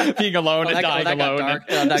 Being alone and dying alone.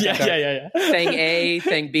 Thing A,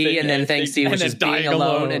 thing B, and then thing C, which is being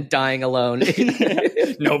alone and dying alone.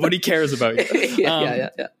 Nobody cares about you.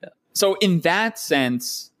 So in that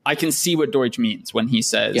sense, I can see what Deutsch means when he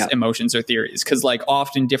says emotions are theories, because like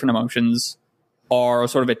often different emotions are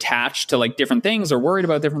sort of attached to like different things, or worried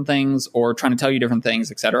about different things, or trying to tell you different things,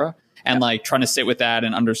 etc. And like trying to sit with that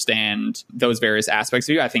and understand those various aspects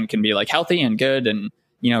of you, I think can be like healthy and good. And,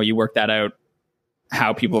 you work that out,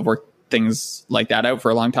 how people have worked things like that out for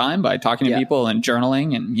a long time by talking to people and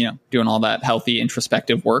journaling and, doing all that healthy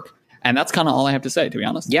introspective work. And that's kind of all I have to say, to be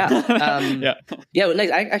honest. Yeah.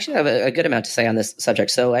 I actually have a good amount to say on this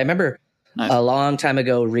subject. So I remember a long time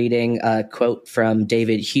ago reading a quote from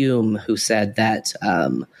David Hume, who said that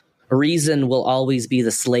reason will always be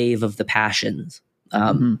the slave of the passions.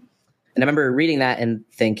 And I remember reading that and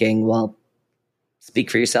thinking, well, speak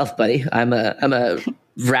for yourself, buddy. I'm a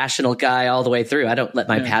rational guy all the way through. I don't let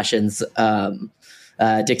my passions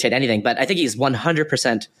dictate anything. But I think he's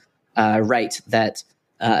 100% right that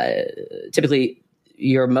typically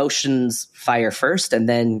your emotions fire first and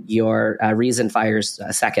then your reason fires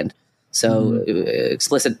second. So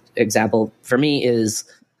explicit example for me is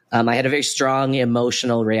I had a very strong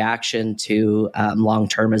emotional reaction to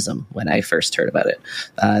long-termism when I first heard about it.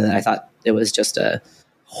 I thought it was just a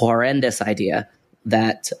horrendous idea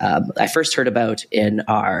that I first heard about in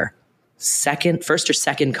our first or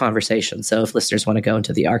second conversation. So if listeners want to go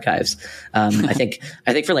into the archives, I think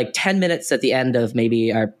for like 10 minutes at the end of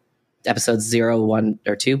maybe our episodes 0, 1,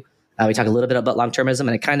 or 2, we talk a little bit about long-termism, and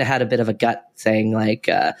I kind of had a bit of a gut saying like,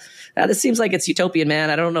 this seems like it's utopian, man.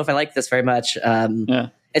 I don't know if I like this very much.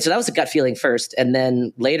 And so that was a gut feeling first. And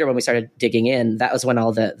then later when we started digging in, that was when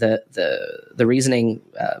all the reasoning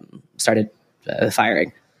started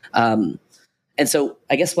firing. And so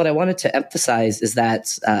I guess what I wanted to emphasize is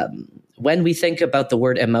that when we think about the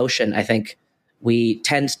word emotion, I think we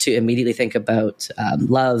tend to immediately think about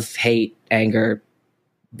love, hate, anger,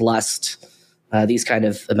 lust, these kind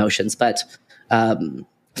of emotions. But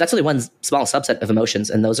that's only one small subset of emotions.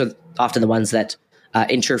 And those are often the ones that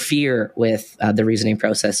interfere with the reasoning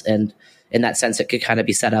process. And in that sense, it could kind of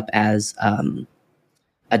be set up as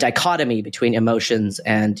a dichotomy between emotions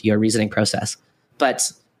and your reasoning process.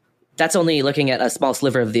 But that's only looking at a small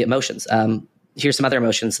sliver of the emotions. Here's some other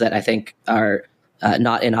emotions that I think are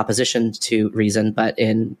not in opposition to reason, but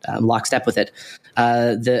in lockstep with it.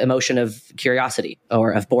 The emotion of curiosity,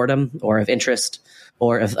 or of boredom, or of interest,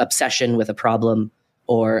 or of obsession with a problem,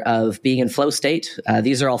 or of being in flow state.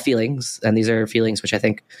 These are all feelings, and these are feelings which I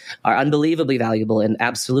think are unbelievably valuable and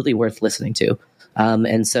absolutely worth listening to.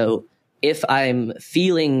 And so if I'm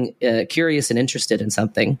feeling curious and interested in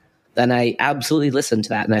something, then I absolutely listen to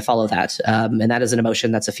that and I follow that. And that is an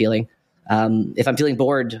emotion, that's a feeling. If I'm feeling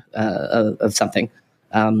bored of something,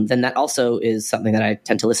 then that also is something that I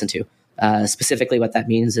tend to listen to. Specifically, what that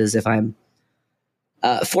means is if I'm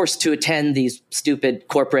forced to attend these stupid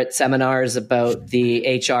corporate seminars about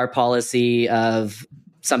the HR policy of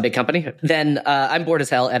some big company, then I'm bored as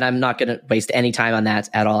hell, and I'm not going to waste any time on that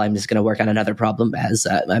at all. I'm just going to work on another problem as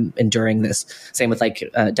I'm enduring this. Same with like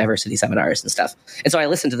diversity seminars and stuff. And so I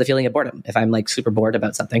listen to the feeling of boredom. If I'm like super bored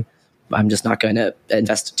about something, I'm just not going to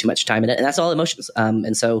invest too much time in it. And that's all emotions.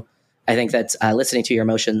 And so I think that listening to your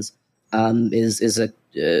emotions is a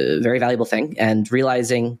very valuable thing, and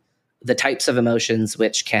realizing the types of emotions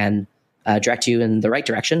which can direct you in the right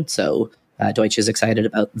direction. So Deutsch is excited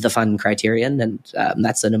about the fun criterion, and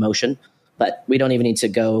that's an emotion. But we don't even need to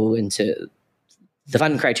go into the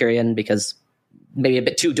fun criterion, because maybe a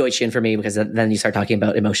bit too Deutschian for me, because then you start talking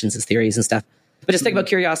about emotions as theories and stuff. But just think about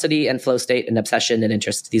curiosity and flow state and obsession and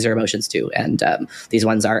interest. These are emotions too. And these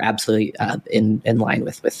ones are absolutely in line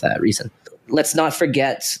with reason. Let's not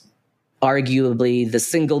forget, arguably, the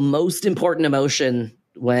single most important emotion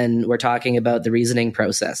when we're talking about the reasoning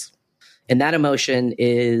process. And that emotion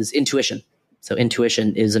is intuition. So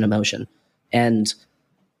intuition is an emotion. And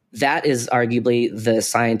that is arguably the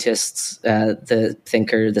scientist's, the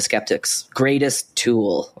thinker, the skeptic's greatest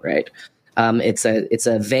tool, right? It's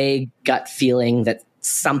a vague gut feeling that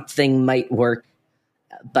something might work,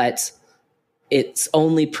 but it's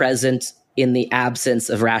only present in the absence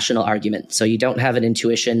of rational argument. So you don't have an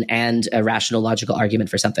intuition and a rational logical argument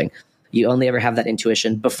for something. You only ever have that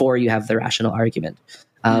intuition before you have the rational argument.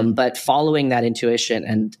 But following that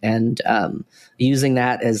intuition and using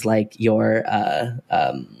that as like your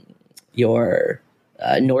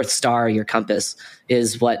North Star, your compass,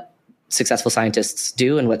 is what successful scientists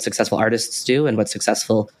do, and what successful artists do, and what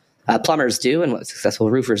successful plumbers do, and what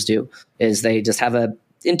successful roofers do. Is they just have a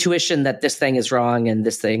intuition that this thing is wrong and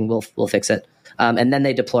this thing will fix it, and then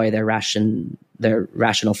they deploy their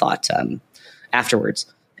rational thought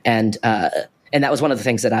afterwards. And that was one of the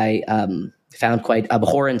things that I found quite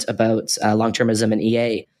abhorrent about long-termism and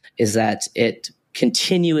EA, is that it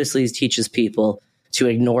continuously teaches people to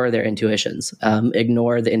ignore their intuitions,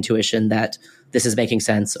 ignore the intuition that this is making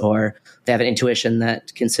sense, or they have an intuition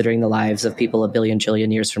that considering the lives of people a billion trillion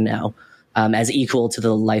years from now as equal to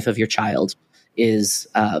the life of your child is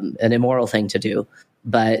an immoral thing to do.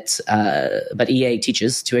 But EA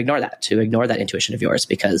teaches to ignore that intuition of yours,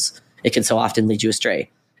 because it can so often lead you astray.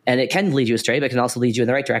 And it can lead you astray, but it can also lead you in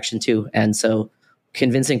the right direction too. And so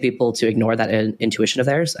convincing people to ignore that intuition of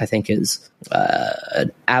theirs, I think, is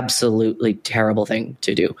an absolutely terrible thing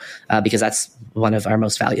to do, because that's one of our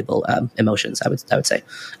most valuable emotions, I would say.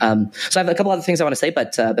 So I have a couple other things I want to say,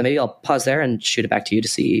 but maybe I'll pause there and shoot it back to you to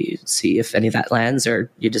see if any of that lands or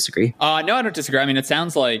you disagree. No, I don't disagree. I mean, it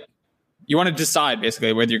sounds like you want to decide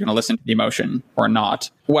basically whether you're going to listen to the emotion or not.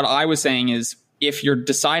 What I was saying is, if you're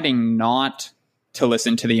deciding not to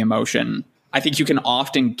listen to the emotion, I think you can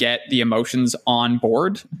often get the emotions on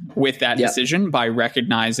board with that decision by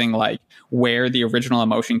recognizing like where the original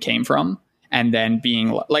emotion came from, and then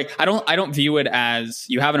being like, I don't view it as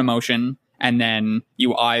you have an emotion and then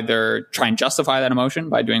you either try and justify that emotion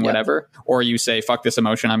by doing whatever, or you say, fuck this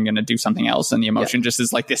emotion, I'm going to do something else. And the emotion just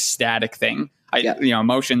is like this static thing.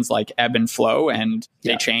 Emotions like ebb and flow, and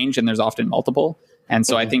they change, and there's often multiple. And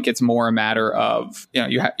so I think it's more a matter of,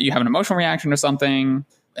 you have an emotional reaction to something,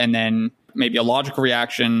 and then maybe a logical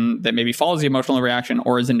reaction that maybe follows the emotional reaction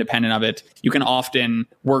or is independent of it. You can often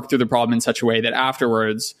work through the problem in such a way that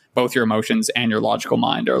afterwards, both your emotions and your logical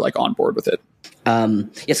mind are like on board with it.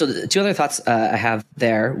 So the two other thoughts I have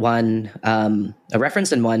there, one, a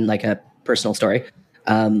reference, and one like a personal story.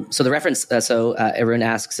 So the reference, everyone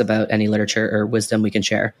asks about any literature or wisdom we can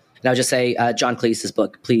share. And I'll just say, John Cleese's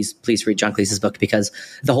book, please read John Cleese's book, because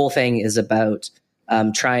the whole thing is about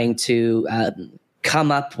trying to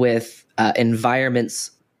come up with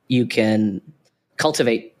environments you can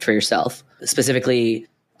cultivate for yourself, specifically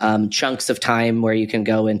chunks of time where you can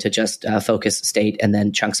go into just a focused state, and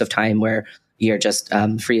then chunks of time where you're just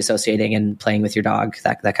free associating and playing with your dog,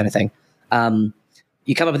 that kind of thing.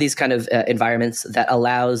 You come up with these kind of environments that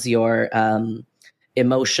allows your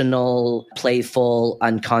emotional, playful,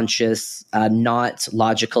 unconscious, not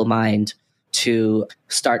logical mind to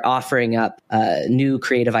start offering up new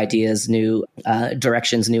creative ideas, new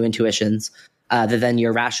directions, new intuitions, that then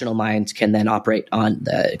your rational mind can then operate on.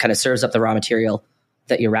 Kind of serves up the raw material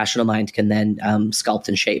that your rational mind can then sculpt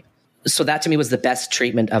and shape. So that to me was the best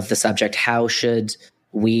treatment of the subject. How should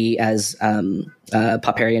we as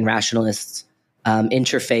Popperian rationalists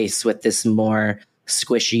interface with this more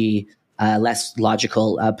squishy, less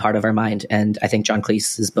logical part of our mind? And I think John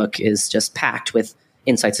Cleese's book is just packed with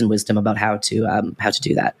insights and wisdom about how to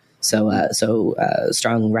do that. So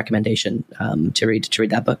strong recommendation to read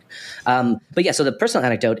that book. So the personal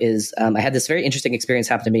anecdote is I had this very interesting experience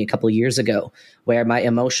happen to me a couple of years ago, where my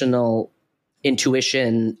emotional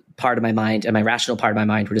intuition part of my mind and my rational part of my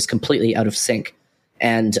mind were just completely out of sync.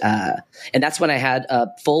 And that's when I had a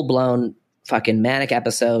full blown fucking manic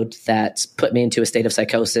episode that put me into a state of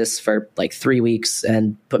psychosis for like 3 weeks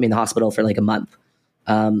and put me in the hospital for like a month.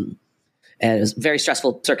 And it was a very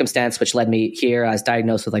stressful circumstance, which led me here. I was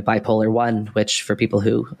diagnosed with like bipolar 1, which for people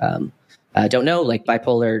who don't know, like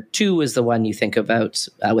bipolar 2 is the one you think about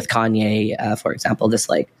with Kanye, for example, this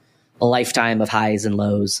like a lifetime of highs and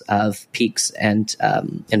lows, of peaks and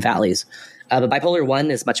valleys. But bipolar 1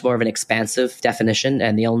 is much more of an expansive definition.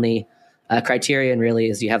 And the only criterion really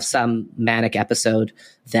is you have some manic episode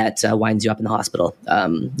that winds you up in the hospital.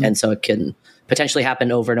 And so it can potentially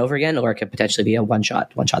happen over and over again, or it could potentially be a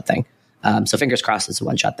one-shot thing. So fingers crossed it's a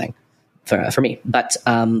one-shot thing for me. But so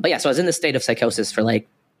I was in this state of psychosis for like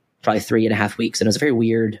probably 3.5 weeks, and it was a very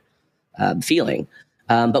weird feeling.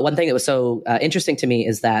 But one thing that was so interesting to me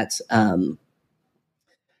is that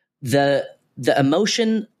the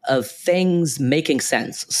emotion of things making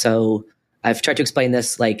sense. So I've tried to explain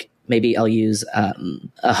this, like maybe I'll use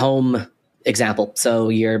a home example. So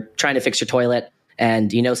you're trying to fix your toilet,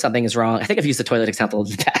 and you know something is wrong. I think I've used the toilet example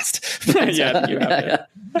in the past. But, you have.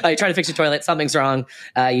 You try to fix your toilet, something's wrong.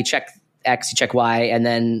 You check X, you check Y, and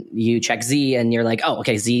then you check Z, and you're like, oh,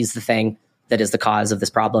 okay, Z is the thing that is the cause of this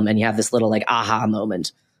problem. And you have this little like aha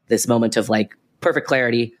moment, this moment of like perfect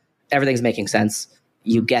clarity. Everything's making sense.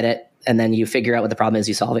 You get it. And then you figure out what the problem is,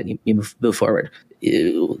 you solve it, and you move forward.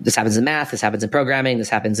 This happens in math, this happens in programming, this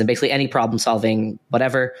happens in basically any problem solving,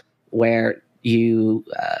 whatever, where you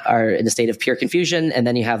are in a state of pure confusion, and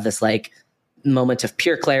then you have this like moment of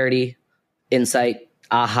pure clarity, insight,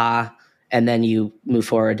 aha, and then you move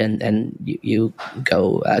forward and you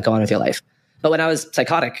go on with your life. But when I was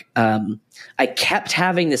psychotic, I kept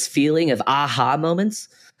having this feeling of aha moments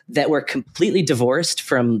that were completely divorced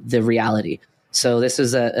from the reality. So this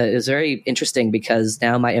was it was very interesting, because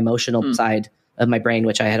now my emotional side of my brain,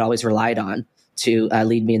 which I had always relied on to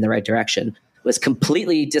lead me in the right direction, was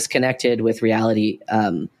completely disconnected with reality.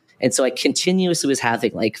 And so I continuously was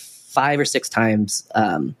having like 5 or 6 times,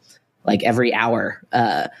 like every hour,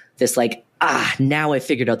 this like, now I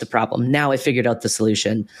figured out the problem. Now I figured out the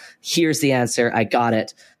solution. Here's the answer. I got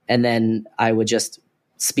it. And then I would just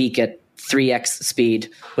speak it 3x speed,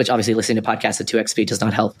 which obviously listening to podcasts at 2x speed does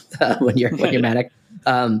not help when you're manic.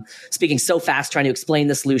 Speaking so fast, trying to explain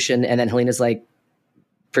the solution, and then Helena's like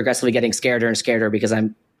progressively getting scareder and scareder because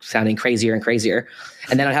I'm sounding crazier and crazier.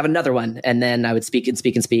 And then I'd have another one, and then I would speak and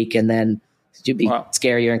speak and speak, and then you'd be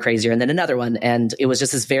scarier and crazier, and then another one. And it was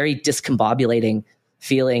just this very discombobulating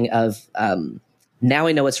feeling of now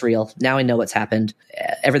I know it's real. Now I know what's happened.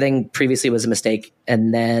 Everything previously was a mistake,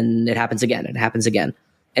 and then it happens again. It happens again.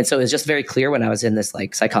 And so it was just very clear when I was in this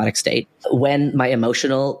like psychotic state, when my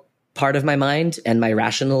emotional part of my mind and my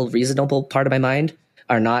rational, reasonable part of my mind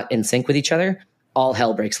are not in sync with each other, all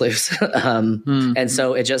hell breaks loose. And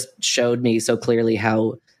so it just showed me so clearly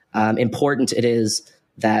how important it is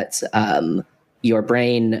that your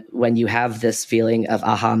brain, when you have this feeling of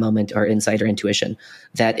aha moment or insight or intuition,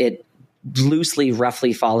 that it loosely,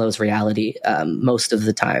 roughly follows reality most of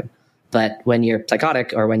the time. But when you're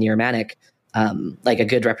psychotic or when you're manic, like a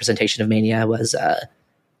good representation of mania was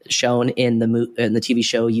shown in the TV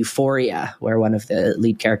show Euphoria, where one of the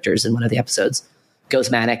lead characters in one of the episodes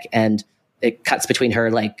goes manic, and it cuts between her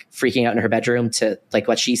like freaking out in her bedroom to like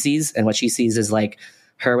what she sees. And what she sees is like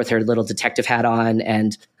her with her little detective hat on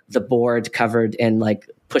and the board covered in like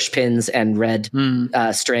push pins and red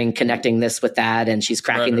string connecting this with that. And she's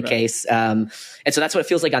cracking the case. And so that's what it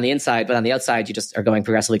feels like on the inside, but on the outside, you just are going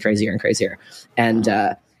progressively crazier and crazier. And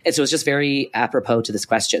so it's just very apropos to this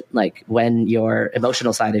question, like when your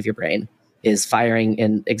emotional side of your brain is firing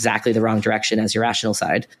in exactly the wrong direction as your rational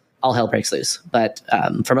side, all hell breaks loose. But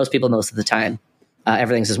for most people, most of the time,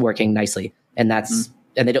 everything's just working nicely. And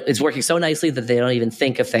it's working so nicely that they don't even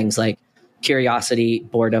think of things like curiosity,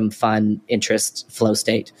 boredom, fun, interest, flow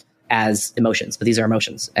state as emotions. But these are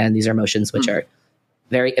emotions, and these are emotions which are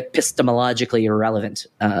very epistemologically irrelevant.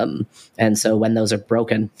 And so when those are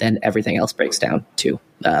broken, then everything else breaks down too.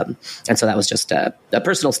 And so that was just a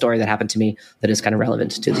personal story that happened to me that is kind of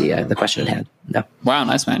relevant to the question at hand. No. Wow.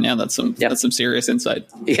 Nice, man. Yeah. That's some serious insight.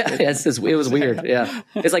 Yeah. It was weird. Yeah.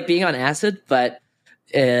 It's like being on acid, but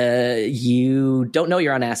you don't know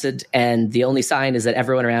you're on acid. And the only sign is that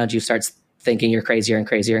everyone around you starts thinking you're crazier and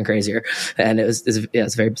crazier and crazier. And it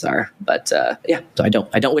was very bizarre, but so I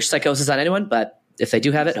don't wish psychosis on anyone, but if they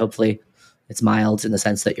do have it, hopefully it's mild in the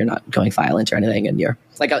sense that you're not going violent or anything. And you're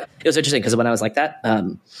like, it was interesting because when I was like that,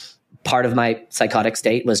 part of my psychotic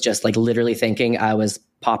state was just like literally thinking I was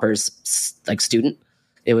Popper's like student.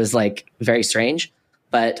 It was like very strange,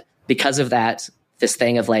 but because of that, this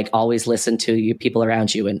thing of like always listen to you people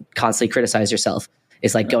around you and constantly criticize yourself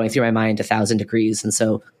is like going through my mind 1,000 degrees. And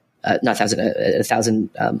so not 1,000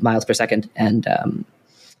 miles per second.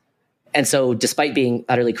 And so despite being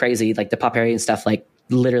utterly crazy, like the Popperian stuff, like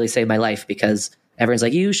literally saved my life because everyone's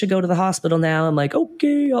like, you should go to the hospital now. I'm like,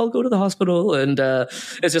 okay, I'll go to the hospital. And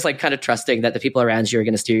it's just like kind of trusting that the people around you are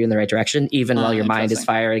going to steer you in the right direction, even while your mind is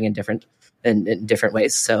firing in different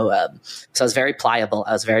ways. So I was very pliable.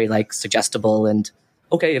 I was very like suggestible and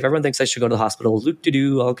okay, if everyone thinks I should go to the hospital,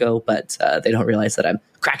 I'll go. But they don't realize that I'm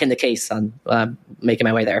cracking the case on making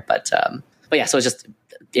my way there. But yeah, so it's just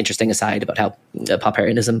interesting aside about how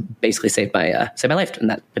Popperianism basically saved my life in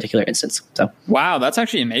that particular instance. So wow, that's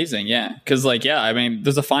actually amazing. Yeah, because I mean,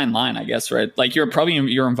 there's a fine line, I guess, right? Like your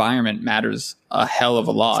environment matters a hell of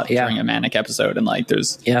a lot during a manic episode, and like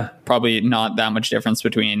there's probably not that much difference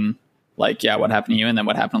between like what happened to you and then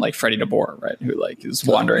what happened to like Freddie DeBoer, right? Who like is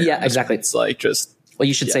wandering. Yeah, exactly. It's like just. Well,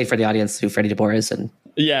 you should say for the audience who Freddie DeBoer is. And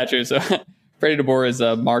yeah, true. So Freddie DeBoer is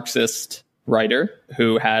a Marxist writer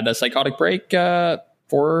who had a psychotic break 4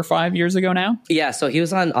 or 5 years ago now. Yeah, so he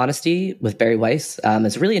was on Honesty with Barry Weiss.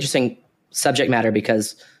 It's a really interesting subject matter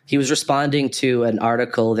because he was responding to an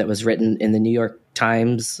article that was written in the New York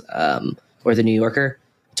Times or the New Yorker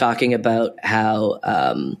talking about how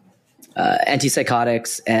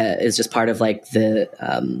antipsychotics is just part of like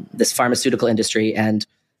the this pharmaceutical industry, and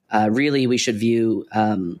really we should view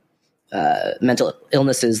mental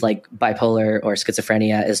illnesses like bipolar or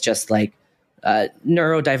schizophrenia as just like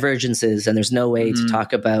neurodivergences, and there's no way to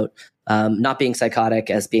talk about not being psychotic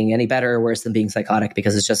as being any better or worse than being psychotic,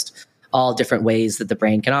 because it's just all different ways that the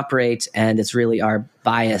brain can operate, and it's really our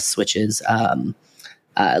bias which is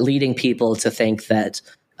leading people to think that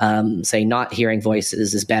say not hearing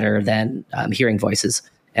voices is better than hearing voices.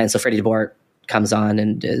 And so Freddie DeBoer comes on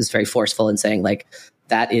and is very forceful in saying like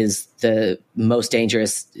that is the most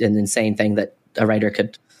dangerous and insane thing that a writer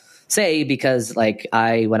could say, because like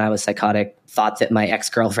when I was psychotic, thought that my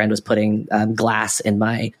ex-girlfriend was putting glass in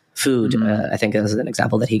my food. I think that was an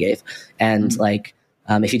example that he gave. And like,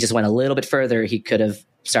 if he just went a little bit further, he could have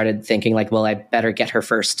started thinking like, well, I better get her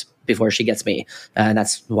first before she gets me. And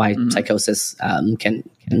that's why psychosis can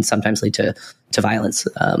sometimes lead to violence,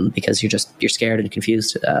 because you're scared and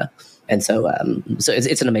confused. And so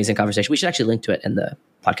it's an amazing conversation. We should actually link to it in the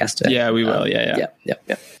podcast. Yeah, we will. Yeah.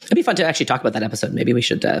 It'd be fun to actually talk about that episode. Maybe we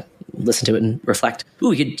should listen to it and reflect. Ooh,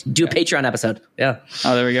 we could do a Patreon episode. Yeah.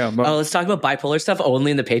 Oh, there we go. Let's talk about bipolar stuff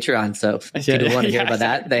only in the Patreon. So if people want to hear about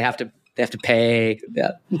that, they have to pay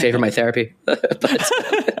for my therapy.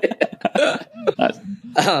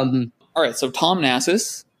 All right. So Tom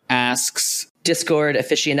Nassus asks, Discord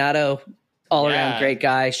aficionado, all around great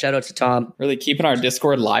guy. Shout out to Tom. Really keeping our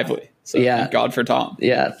Discord lively. So thank God for Tom.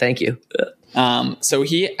 Yeah. Thank you. So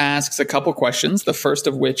he asks a couple questions. The first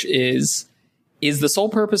of which is the sole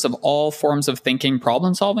purpose of all forms of thinking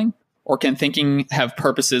problem solving, or can thinking have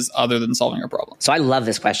purposes other than solving a problem? So I love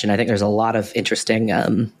this question. I think there's a lot of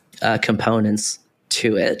interesting components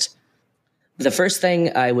to it. The first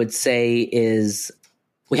thing I would say is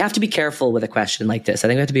we have to be careful with a question like this. I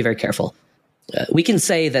think we have to be very careful. We can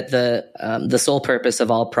say that the sole purpose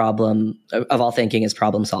of all thinking is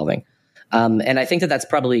problem solving. And I think that that's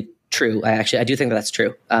probably true. I do think that that's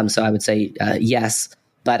true. So I would say yes,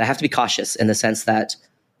 but I have to be cautious in the sense that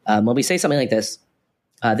when we say something like this,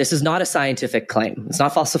 this is not a scientific claim. It's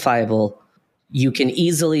not falsifiable. You can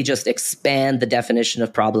easily just expand the definition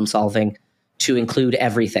of problem solving to include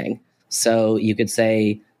everything. So you could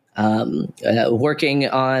say working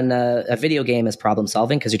on a video game is problem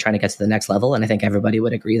solving because you're trying to get to the next level. And I think everybody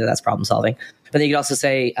would agree that that's problem solving. But then you could also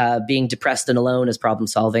say being depressed and alone is problem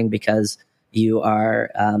solving because you are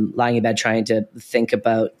lying in bed trying to think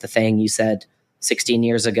about the thing you said 16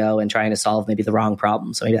 years ago and trying to solve maybe the wrong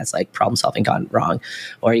problem. So maybe that's like problem solving gone wrong.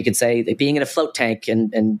 Or you could say that being in a float tank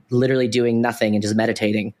and literally doing nothing and just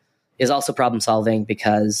meditating is also problem solving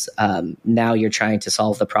because now you're trying to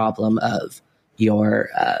solve the problem of your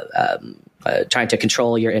trying to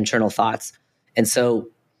control your internal thoughts. And so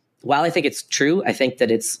while I think it's true, I think that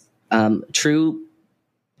it's true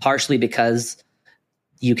partially because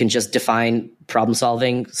you can just define problem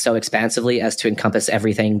solving so expansively as to encompass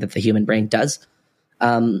everything that the human brain does.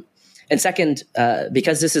 And second,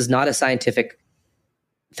 because this is not a scientific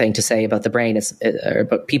thing to say about the brain, or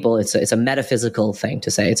about people, it's a metaphysical thing to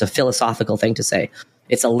say. It's a philosophical thing to say.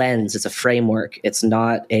 It's a lens. It's a framework. It's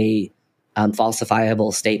not a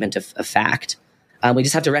falsifiable statement of fact. We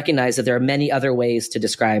just have to recognize that there are many other ways to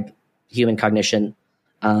describe human cognition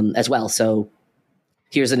as well. So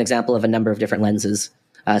here's an example of a number of different lenses.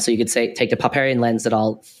 So you could take the Popperian lens that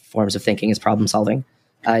all forms of thinking is problem solving.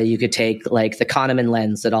 You could take like the Kahneman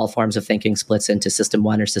lens that all forms of thinking splits into system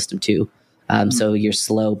 1 or system 2. So your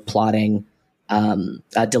slow plotting,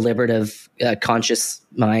 deliberative, conscious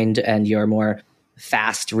mind and your more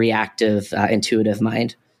fast, reactive, intuitive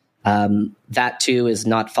mind. That too is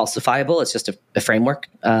not falsifiable. It's just a framework.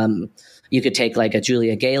 You could take like a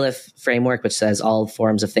Julia Galef framework, which says all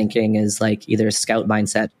forms of thinking is like either a scout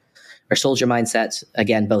mindset or soldier mindset.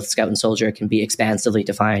 Again, both scout and soldier can be expansively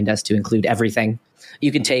defined as to include everything.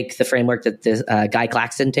 You can take the framework that this Guy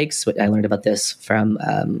Claxton takes. I learned about this from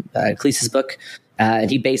Cleese's book. And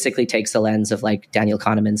he basically takes the lens of like Daniel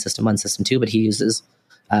Kahneman's system 1, system 2, but he uses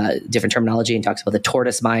different terminology and talks about the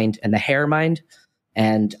tortoise mind and the hare mind,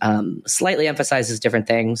 and slightly emphasizes different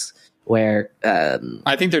things where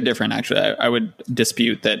I think they're different. Actually, I would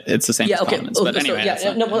dispute that it's the same as Kahneman's. But anyway,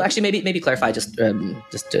 well, actually, maybe clarify just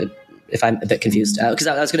to, if I'm a bit confused, because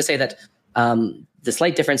I was going to say that the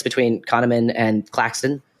slight difference between Kahneman and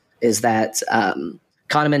Claxton is that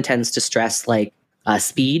Kahneman tends to stress like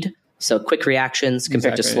speed, so quick reactions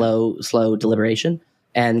compared to slow deliberation,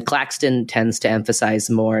 and Claxton tends to emphasize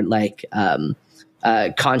more like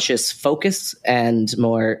conscious focus and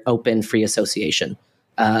more open free association.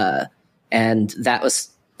 And that was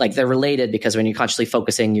like, they're related because when you're consciously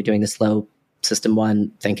focusing, you're doing the slow system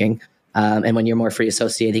 1 thinking. And when you're more free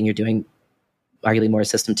associating, you're doing arguably more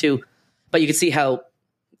system 2. But you can see how,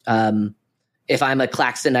 if I'm a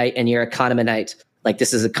Claxtonite and you're a Kahnemanite, like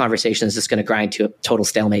this is a conversation that's just going to grind to a total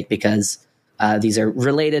stalemate because these are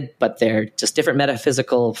related, but they're just different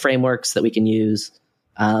metaphysical frameworks that we can use.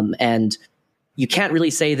 And you can't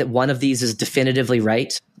really say that one of these is definitively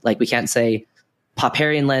right. Like we can't say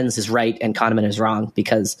Popperian lens is right and Kahneman is wrong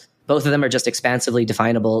because both of them are just expansively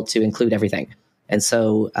definable to include everything. And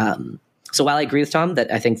so, so while I agree with Tom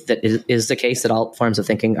that I think that it is the case that all forms of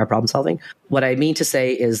thinking are problem solving, what I mean to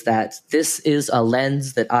say is that this is a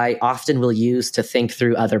lens that I often will use to think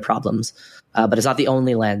through other problems, but it's not the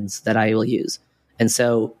only lens that I will use. And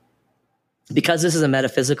so because this is a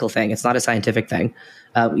metaphysical thing, it's not a scientific thing,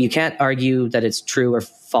 you can't argue that it's true or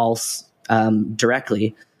false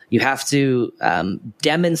directly. You have to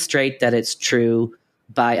demonstrate that it's true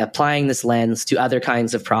by applying this lens to other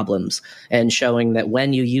kinds of problems and showing that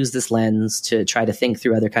when you use this lens to try to think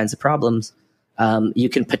through other kinds of problems, you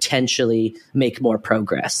can potentially make more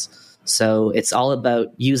progress. So it's all about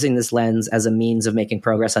using this lens as a means of making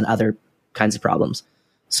progress on other kinds of problems.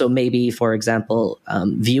 So maybe, for example,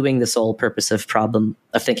 viewing the sole purpose of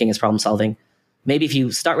thinking as problem solving, maybe if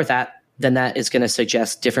you start with that, then that is going to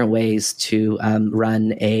suggest different ways to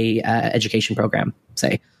run a education program,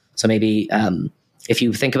 say. So maybe if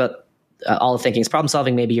you think about all of thinking as problem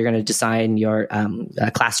solving, maybe you're going to design your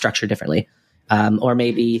class structure differently. Or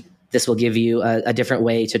maybe this will give you a different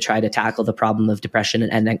way to try to tackle the problem of depression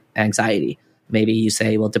and anxiety. Maybe you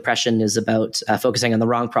say, well, depression is about focusing on the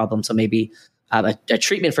wrong problem. So maybe a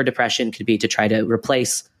treatment for depression could be to try to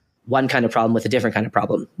replace one kind of problem with a different kind of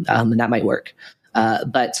problem. And that might work.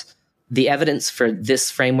 But the evidence for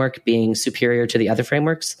this framework being superior to the other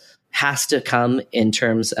frameworks has to come in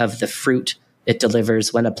terms of the fruit it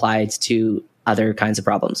delivers when applied to other kinds of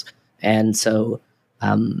problems. And so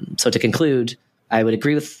to conclude, I would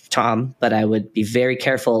agree with Tom, but I would be very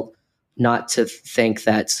careful not to think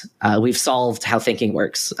that we've solved how thinking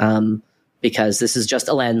works, because this is just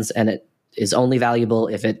a lens and it is only valuable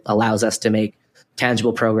if it allows us to make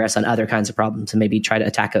tangible progress on other kinds of problems and maybe try to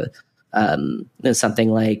attack something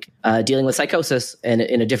like dealing with psychosis in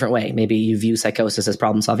a different way. Maybe you view psychosis as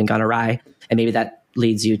problem solving gone awry, and maybe that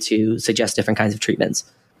leads you to suggest different kinds of treatments.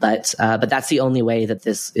 But that's the only way that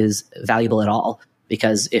this is valuable at all,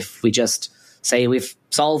 because if we just say we've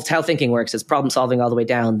solved how thinking works, it's problem solving all the way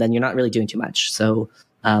down, then you're not really doing too much. So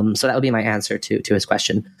that would be my answer to his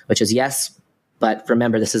question, which is yes. But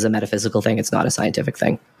remember, this is a metaphysical thing. It's not a scientific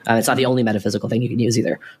thing. It's not the only metaphysical thing you can use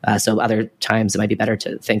either. So other times it might be better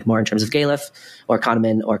to think more in terms of Galef or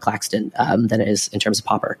Kahneman or Claxton than it is in terms of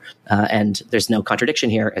Popper. And there's no contradiction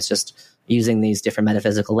here. It's just using these different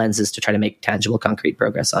metaphysical lenses to try to make tangible, concrete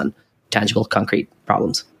progress on tangible, concrete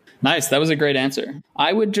problems. Nice. That was a great answer.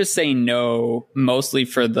 I would just say no, mostly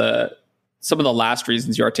for some of the last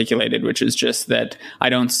reasons you articulated, which is just that I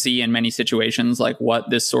don't see in many situations like what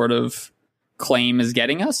this sort of claim is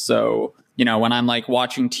getting us. So, when I'm like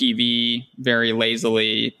watching TV very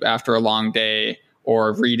lazily after a long day,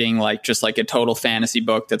 or reading just like a total fantasy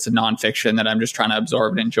book that's a nonfiction that I'm just trying to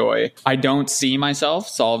absorb and enjoy, I don't see myself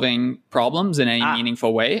solving problems in any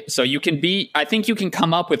meaningful way. So I think you can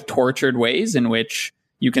come up with tortured ways in which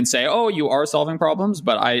you can say, oh, you are solving problems,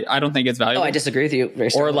 but I don't think it's valuable. Oh, I disagree with you.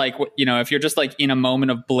 Very or if you're just like in a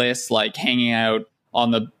moment of bliss, like hanging out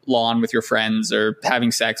on the lawn with your friends or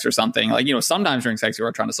having sex or something, sometimes during sex you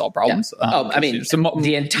are trying to solve problems. Yeah.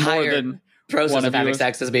 The entire process of having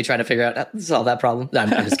sex is me trying to figure out how to solve that problem. No, I'm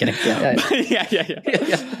just kidding. Yeah.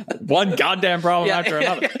 One goddamn problem after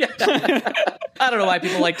another. I don't know why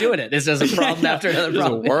people like doing it. It's just a problem after another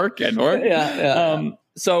problem. Work.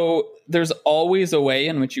 So there's always a way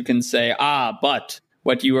in which you can say, but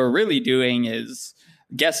what you are really doing is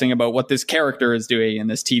guessing about what this character is doing in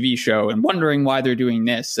this TV show and wondering why they're doing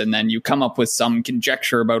this. And then you come up with some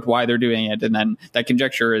conjecture about why they're doing it. And then that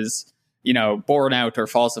conjecture is, borne out or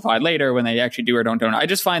falsified later when they actually do or don't. I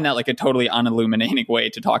just find that like a totally unilluminating way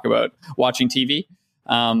to talk about watching TV.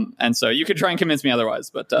 And so you could try and convince me otherwise,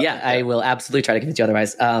 but I will absolutely try to convince you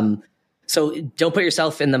otherwise. So don't put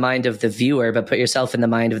yourself in the mind of the viewer, but put yourself in the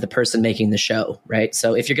mind of the person making the show, right?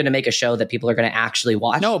 So if you're going to make a show that people are going to actually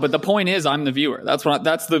watch. No, but the point is I'm the viewer. That's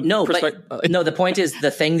the perspective. No, the point is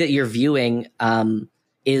the thing that you're viewing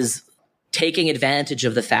is taking advantage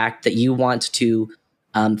of the fact that you want to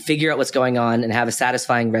figure out what's going on and have a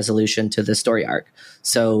satisfying resolution to the story arc.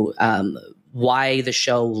 So why the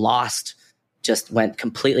show Lost just went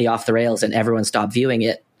completely off the rails and everyone stopped viewing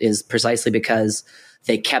it is precisely because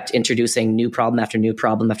they kept introducing new problem after new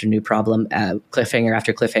problem after new problem, cliffhanger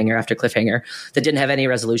after cliffhanger after cliffhanger that didn't have any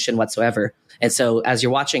resolution whatsoever. And so as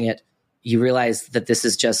you're watching it, you realize that this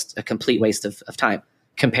is just a complete waste of time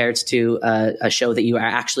compared to a show that you are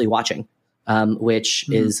actually watching, which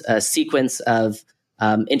is a sequence of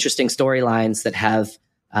interesting storylines that have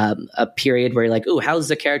a period where you're like, ooh, how's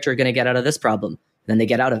the character going to get out of this problem? And then they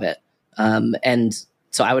get out of it. And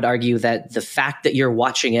so I would argue that the fact that you're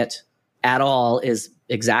watching it at all is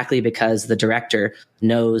exactly because the director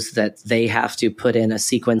knows that they have to put in a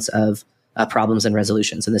sequence of problems and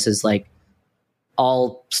resolutions. And this is like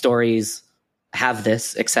all stories have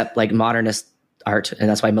this except like modernist art. And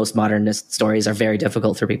that's why most modernist stories are very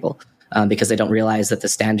difficult for people because they don't realize that the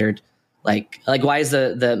standard, like why is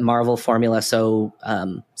the Marvel formula so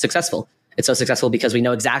successful? It's so successful because we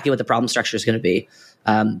know exactly what the problem structure is going to be.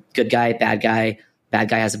 Good guy, bad guy, bad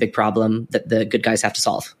guy has a big problem that the good guys have to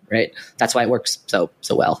solve, right? That's why it works so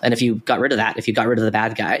well. And if you got rid of that, if you got rid of the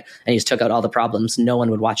bad guy and you just took out all the problems, no one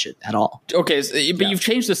would watch it at all. Okay, but you've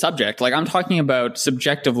changed the subject. Like, I'm talking about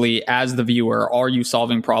subjectively as the viewer, are you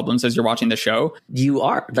solving problems as you're watching the show? You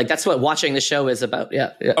are. Like, that's what watching the show is about.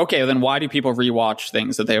 Yeah. Okay, then why do people rewatch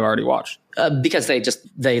things that they've already watched? Because they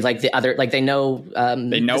like the other, like they know what's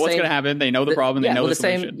going to happen. They know the problem. They know the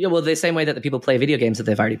solution. The same way that the people play video games that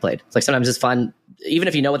they've already played. It's like sometimes it's fun, even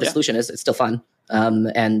if you know what the solution is. It's still fun.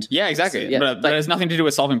 And yeah, exactly. But it has nothing to do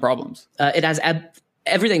with solving problems. It has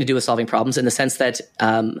everything to do with solving problems in the sense that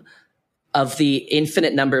of the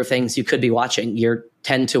infinite number of things you could be watching, you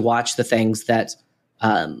tend to watch the things that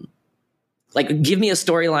like give me a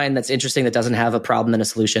storyline that's interesting that doesn't have a problem and a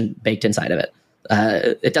solution baked inside of it.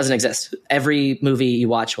 It doesn't exist. Every movie you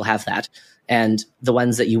watch will have that. And the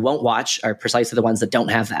ones that you won't watch are precisely the ones that don't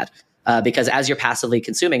have that. Because as you're passively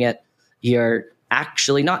consuming it, you're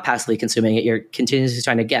actually not passively consuming it. You're continuously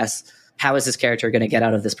trying to guess, how is this character going to get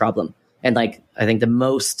out of this problem? And like, I think the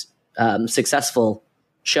most successful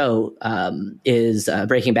show is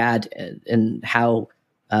Breaking Bad, and how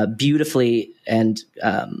beautifully and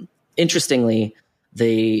interestingly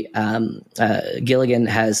the Gilligan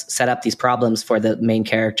has set up these problems for the main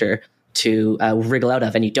character to wriggle out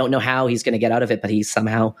of, and you don't know how he's going to get out of it, but he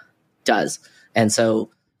somehow does. And so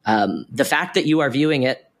the fact that you are viewing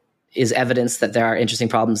it is evidence that there are interesting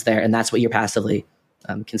problems there, and that's what you're passively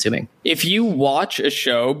consuming. If you watch a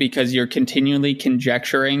show because you're continually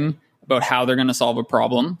conjecturing about how they're going to solve a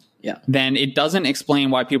problem, then it doesn't explain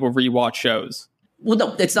why people rewatch shows. Well,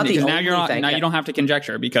 no, it's not the only thing. Now you don't have to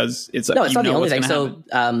conjecture because it's not the only thing. So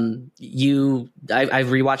I've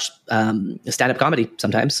rewatched stand-up comedy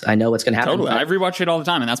sometimes. I know what's going to happen. Totally. I've rewatched it all the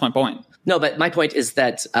time, and that's my point. No, but my point is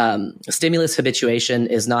that stimulus habituation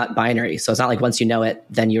is not binary. So it's not like once you know it,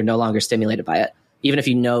 then you're no longer stimulated by it. Even if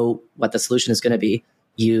you know what the solution is going to be,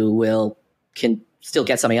 you can still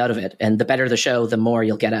get something out of it. And the better the show, the more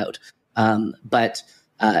you'll get out. But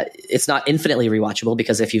it's not infinitely rewatchable,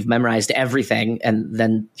 because if you've memorized everything and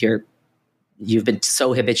then you've been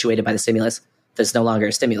so habituated by the stimulus, there's no longer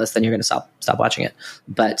a stimulus, then you're going to stop watching it.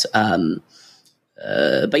 But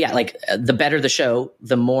yeah, like the better the show,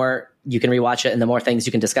 the more you can rewatch it and the more things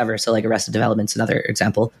you can discover. So like Arrested Development's another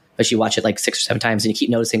example, but you watch it like 6 or 7 times and you keep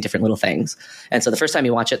noticing different little things. And so the first time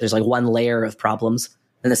you watch it, there's like one layer of problems.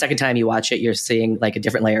 And the second time you watch it, you're seeing like a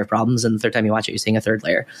different layer of problems. And the third time you watch it, you're seeing a third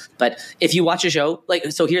layer. But if you watch a show,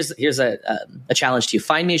 like, so here's a challenge to you.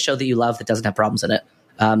 Find me a show that you love that doesn't have problems in it.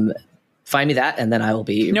 Find me that, and then I will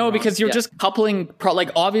be wrong. Because you're just coupling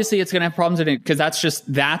like obviously it's going to have problems in it, because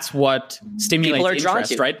that's what stimulates people are drawn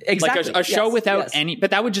interest, to. right? Exactly. Like a show without any,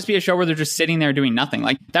 but that would just be a show where they're just sitting there doing nothing.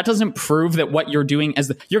 Like that doesn't prove that what you're doing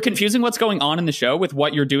you're confusing what's going on in the show with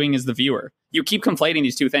what you're doing as the viewer. You keep conflating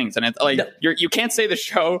these two things, and it's like you can't say the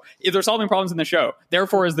show they're solving problems in the show.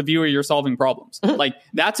 Therefore, as the viewer, you're solving problems. Mm-hmm. Like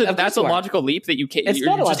that's a logical leap that you can't. You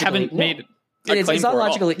just haven't made. It's not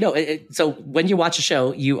logically. No. So when you watch a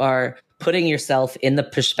show, you are putting yourself in the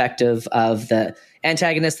perspective of the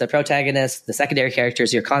antagonist, the protagonist, the secondary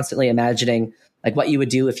characters. You're constantly imagining like what you would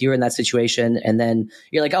do if you were in that situation, and then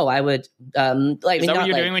you're like, oh, I would. Is that what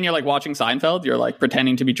you're doing when you're like watching Seinfeld? You're like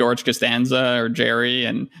pretending to be George Costanza or Jerry,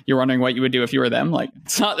 and you're wondering what you would do if you were them. Like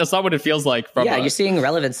that's not what it feels like. You're seeing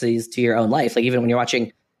relevancies to your own life. Like even when you're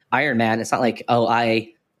watching Iron Man, it's not like, oh,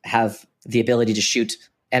 I have the ability to shoot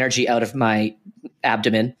energy out of my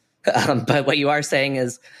abdomen. But what you are saying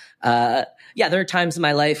is, there are times in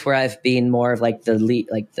my life where I've been more of like the lead,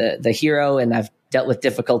 like the hero, and I've dealt with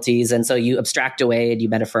difficulties. And so you abstract away and you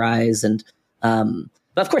metaphorize. And,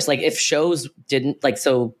 but of course, like if shows didn't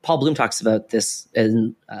so Paul Bloom talks about this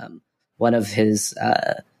in, one of his,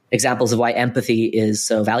 examples of why empathy is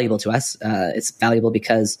so valuable to us. It's valuable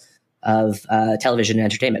because of television and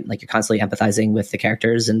entertainment. Like you're constantly empathizing with the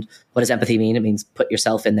characters. And what does empathy mean? It means put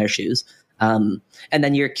yourself in their shoes. And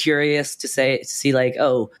then you're curious to see like,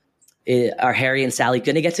 oh, are Harry and Sally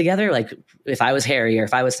going to get together? Like if I was Harry or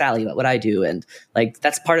if I was Sally, what would I do? And like,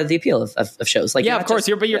 that's part of the appeal of shows. Like, yeah, of course.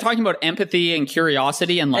 You're talking about empathy and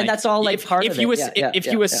curiosity and like, and that's all like part of it. If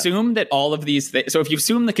you assume that all of these things, so if you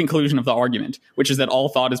assume the conclusion of the argument, which is that all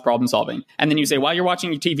thought is problem solving, and then you say, while you're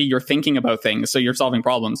watching your TV, you're thinking about things, so you're solving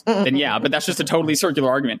problems, then yeah, but that's just a totally circular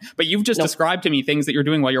argument. But you've just described to me things that you're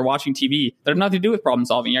doing while you're watching TV that have nothing to do with problem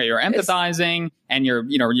solving. Yeah, you're empathizing and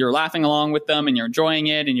you're laughing along with them and you're enjoying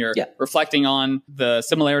it and you're reflecting on the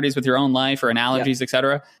similarities with your own life or analogies,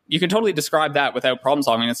 etc. You can totally describe that without problem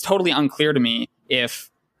solving. It's totally unclear to me if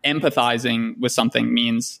empathizing with something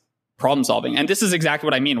means problem solving. And this is exactly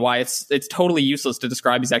what I mean, why it's totally useless to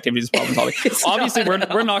describe these activities as problem solving. Obviously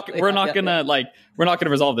we're not gonna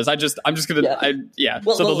resolve this. I'm just gonna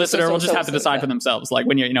so the listener will just have to decide for themselves, like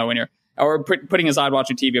when you're or putting aside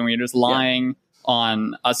watching TV and when you're just lying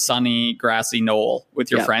on a sunny grassy knoll with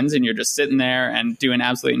your friends and you're just sitting there and doing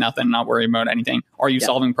absolutely nothing, not worrying about anything. Are you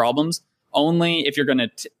solving problems? Only if you're going to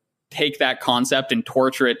take that concept and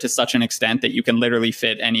torture it to such an extent that you can literally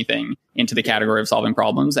fit anything into the category of solving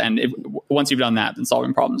problems. And once you've done that, then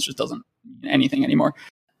solving problems just doesn't mean anything anymore.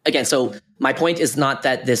 Again, so my point is not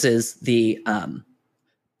that this is the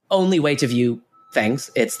only way to view things.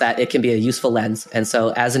 It's that it can be a useful lens. And so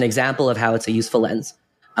as an example of how it's a useful lens,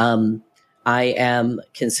 I am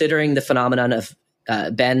considering the phenomenon of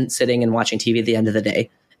Ben sitting and watching TV at the end of the day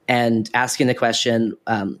and asking the question,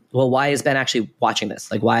 well, why is Ben actually watching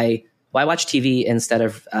this? Like, why watch TV instead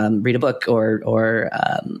of read a book or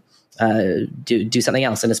do something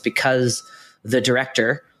else? And it's because the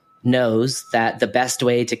director knows that the best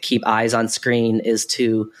way to keep eyes on screen is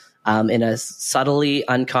to, in a subtly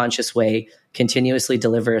unconscious way, continuously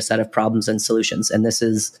deliver a set of problems and solutions. And this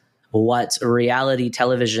is what reality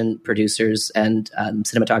television producers and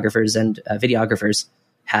cinematographers and videographers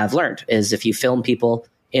have learned, is if you film people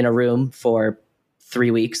in a room for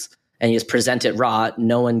 3 weeks and you just present it raw,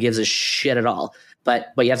 no one gives a shit at all.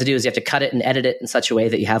 But what you have to do is you have to cut it and edit it in such a way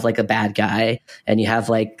that you have like a bad guy and you have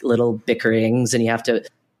like little bickerings and you have to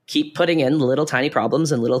keep putting in little tiny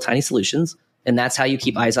problems and little tiny solutions. And that's how you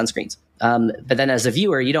keep eyes on screens. But then as a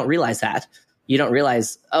viewer, you don't realize that. You don't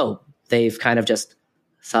realize, oh, they've kind of just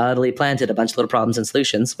subtly planted a bunch of little problems and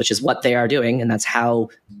solutions, which is what they are doing. And that's how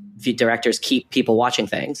directors keep people watching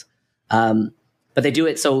things. But they do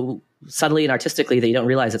it so subtly and artistically that you don't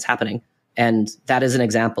realize it's happening. And that is an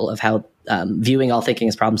example of how viewing all thinking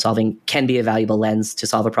as problem solving can be a valuable lens to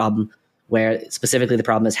solve a problem, where specifically the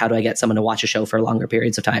problem is, how do I get someone to watch a show for longer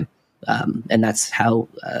periods of time? And that's how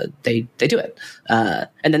they do it.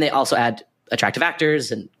 And then they also add attractive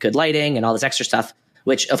actors and good lighting and all this extra stuff,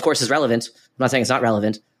 which of course is relevant. I'm not saying it's not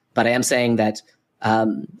relevant, but I am saying that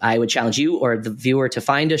I would challenge you or the viewer to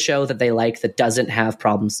find a show that they like that doesn't have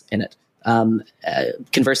problems in it.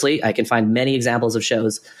 Conversely, I can find many examples of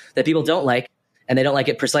shows that people don't like, and they don't like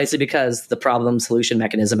it precisely because the problem solution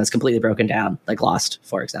mechanism is completely broken down, like Lost,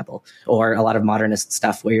 for example, or a lot of modernist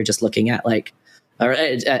stuff where you're just looking at like, or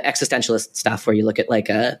existentialist stuff where you look at like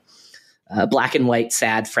a black and white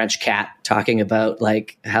sad French cat talking about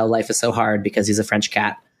like how life is so hard because he's a French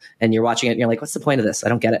cat, and you're watching it and you're like, what's the point of this? I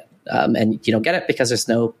don't get it. And you don't get it because there's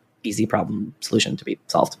no easy problem solution to be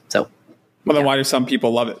solved. So, well, then why do some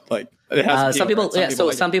people love it? Like, some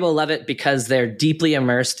people love it because they're deeply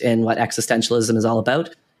immersed in what existentialism is all about,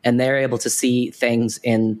 and they're able to see things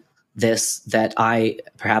in this that I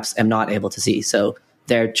perhaps am not able to see. So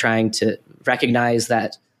they're trying to recognize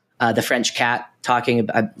that the French cat talking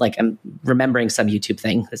about, like, I'm remembering some YouTube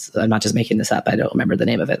thing. I'm not just making this up. I don't remember the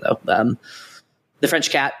name of it though. The French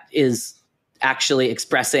cat is actually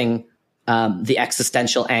expressing the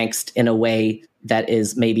existential angst in a way that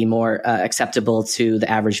is maybe more acceptable to the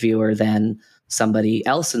average viewer than somebody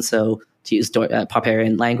else. And so, to use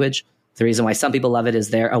Popperian language, the reason why some people love it is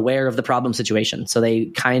they're aware of the problem situation. So they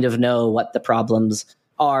kind of know what the problems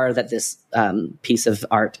are that this piece of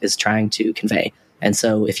art is trying to convey. And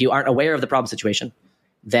so if you aren't aware of the problem situation,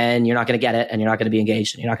 then you're not going to get it and you're not going to be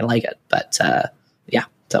engaged and you're not going to like it. But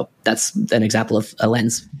so that's an example of a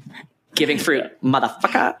lens. Giving fruit,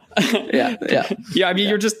 motherfucker. Yeah. I mean,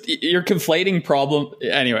 you're conflating problem.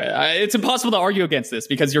 Anyway, it's impossible to argue against this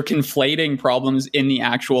because you're conflating problems in the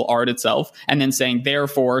actual art itself and then saying,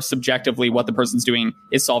 therefore, subjectively, what the person's doing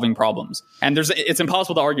is solving problems. And it's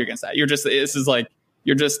impossible to argue against that.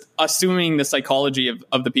 You're just assuming the psychology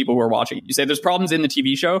of the people who are watching it. You say there's problems in the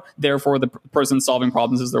TV show, therefore the person solving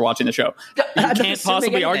problems as they're watching the show. You can't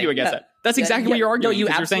possibly argue against that. That's exactly what you're arguing.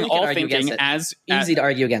 No, you're saying all thinking as easy to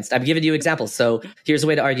argue against. I'm giving you examples. So here's a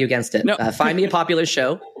way to argue against it. No. Find me a popular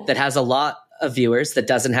show that has a lot of viewers that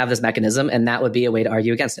doesn't have this mechanism, and that would be a way to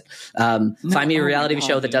argue against it. Find me a reality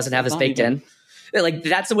show that doesn't have this baked in. Like,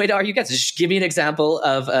 that's a way to argue against it. Just give me an example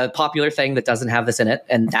of a popular thing that doesn't have this in it,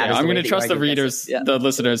 and that is I'm going to trust the readers, the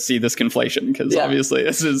listeners, see this conflation because obviously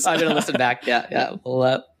this is. I'm going to listen back. Yeah.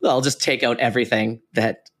 Well, I'll just take out everything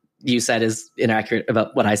that you said is inaccurate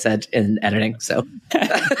about what I said in editing. So,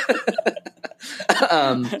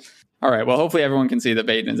 all right. Well, hopefully everyone can see that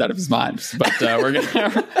Baden is out of his mind, but we're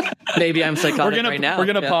gonna. Maybe I'm psychotic right now. We're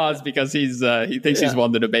gonna pause because he thinks he's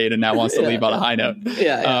won the debate and now wants to leave on a high note.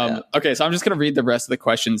 Okay, so I'm just gonna read the rest of the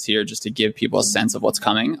questions here just to give people a sense of what's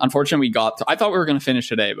coming. Unfortunately, I thought we were gonna finish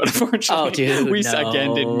today, but unfortunately, we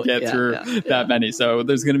again didn't get through that many. So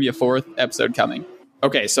there's gonna be a 4th episode coming.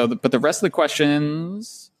 Okay, so but the rest of the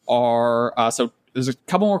questions are so there's a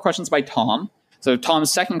couple more questions by Tom. So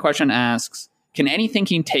Tom's second question asks, can any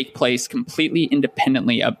thinking take place completely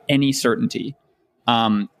independently of any certainty,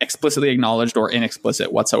 explicitly acknowledged or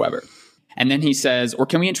inexplicit whatsoever? And then he says, or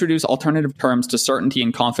can we introduce alternative terms to certainty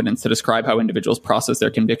and confidence to describe how individuals process their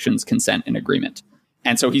convictions, consent, and agreement?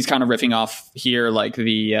 And so he's kind of riffing off here like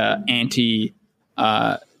the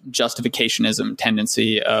anti-justificationism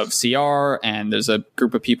tendency of CR, and there's a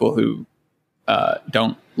group of people who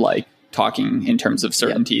don't like talking in terms of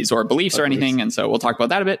certainties or beliefs or anything. And so we'll talk about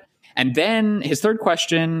that a bit. And then his third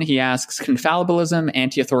question, he asks, can fallibilism,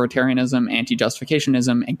 anti-authoritarianism,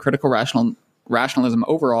 anti-justificationism, and critical rationalism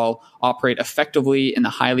overall operate effectively in the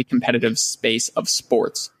highly competitive space of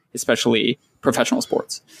sports, especially professional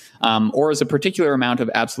sports? Or is a particular amount of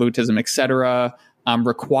absolutism, etc.,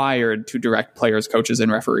 required to direct players, coaches,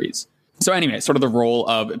 and referees? So anyway, sort of the role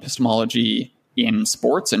of epistemology in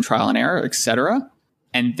sports and trial and error, etc.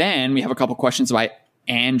 And then we have a couple questions by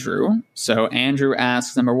Andrew. So Andrew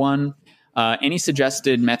asks, number 1, any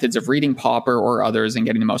suggested methods of reading Popper or others and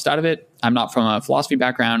getting the most out of it? I'm not from a philosophy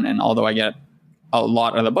background, and although I get a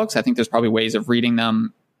lot of the books, I think there's probably ways of reading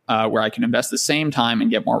them where I can invest the same time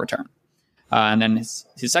and get more return. And then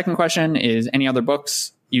his second question is, any other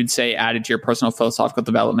books you'd say added to your personal philosophical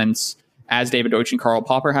developments as David Deutsch and Karl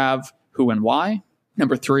Popper have? Who and why?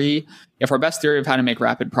 Number 3, if our best theory of how to make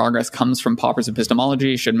rapid progress comes from Popper's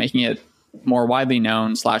epistemology, should making it more widely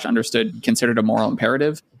known / understood considered a moral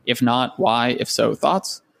imperative? If not, why? If so,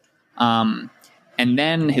 thoughts? And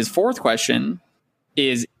then his fourth question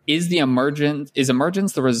is emergence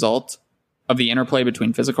the result of the interplay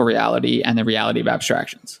between physical reality and the reality of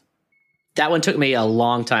abstractions? That one took me a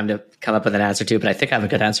long time to come up with an answer to, but I think I have a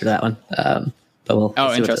good answer to that one. But we'll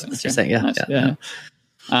see interesting. What you're saying. Yeah, nice.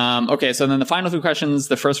 Okay, so then the final 2 questions.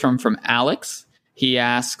 The first from Alex. He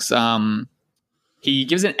asks, he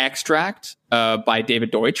gives an extract by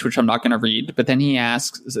David Deutsch, which I'm not going to read, but then he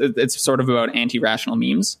asks, it's sort of about anti-rational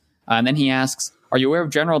memes. And then he asks, are you aware of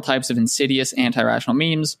general types of insidious anti-rational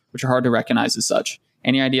memes, which are hard to recognize as such?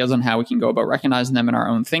 Any ideas on how we can go about recognizing them in our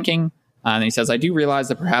own thinking? And then he says, I do realize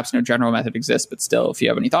that perhaps no general method exists, but still, if you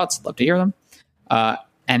have any thoughts, I'd love to hear them.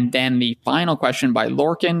 And then the final question by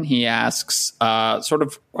Lorcan, he asks sort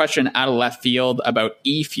of question out of left field about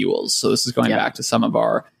e-fuels. So this is going back to some of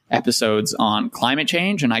our episodes on climate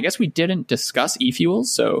change. And I guess we didn't discuss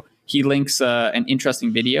e-fuels. So he links an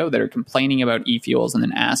interesting video that are complaining about e-fuels and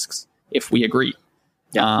then asks if we agree.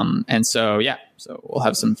 And so, so we'll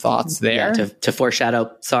have some thoughts there. Yeah, to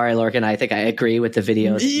foreshadow, sorry, Lorcan, I think I agree with the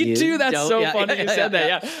video. You too, that's so funny you said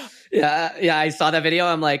that, Yeah, I saw that video.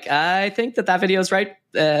 I'm like, I think that video is right.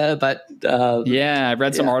 But I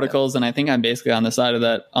read some articles, and I think I'm basically on the side of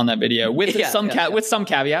that on that video with some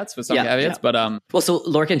caveats. But well, so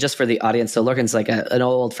Lorcan, just for the audience, so Lorcan's like an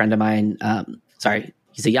old friend of mine.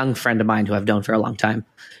 He's a young friend of mine who I've known for a long time,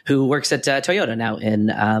 who works at Toyota now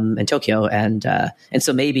in Tokyo, and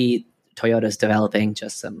so maybe Toyota's developing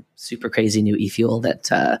just some super crazy new e-fuel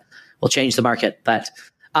that will change the market, but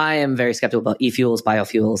I am very skeptical about e-fuels,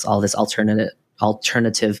 biofuels, all this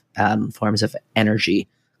alternative forms of energy,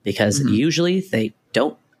 because usually they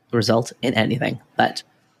don't result in anything. But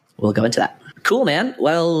we'll go into that. Cool, man.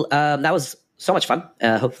 Well, that was so much fun.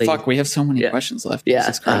 Hopefully, we have so many questions left. Yeah,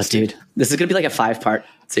 dude, this is gonna be like a 5-part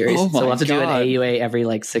series. So we'll have to do an AUA every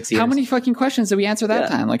like 6 years. How many fucking questions did we answer that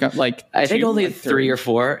time? Like I think only 3 or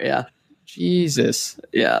 4. Yeah. Jesus.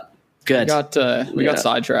 Yeah. Good. We got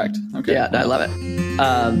sidetracked. Okay. Yeah, I love it.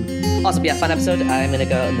 Awesome. Yeah, fun episode. I'm going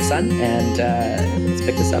to go in the sun and let's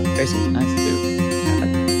pick this up very soon. Nice, dude.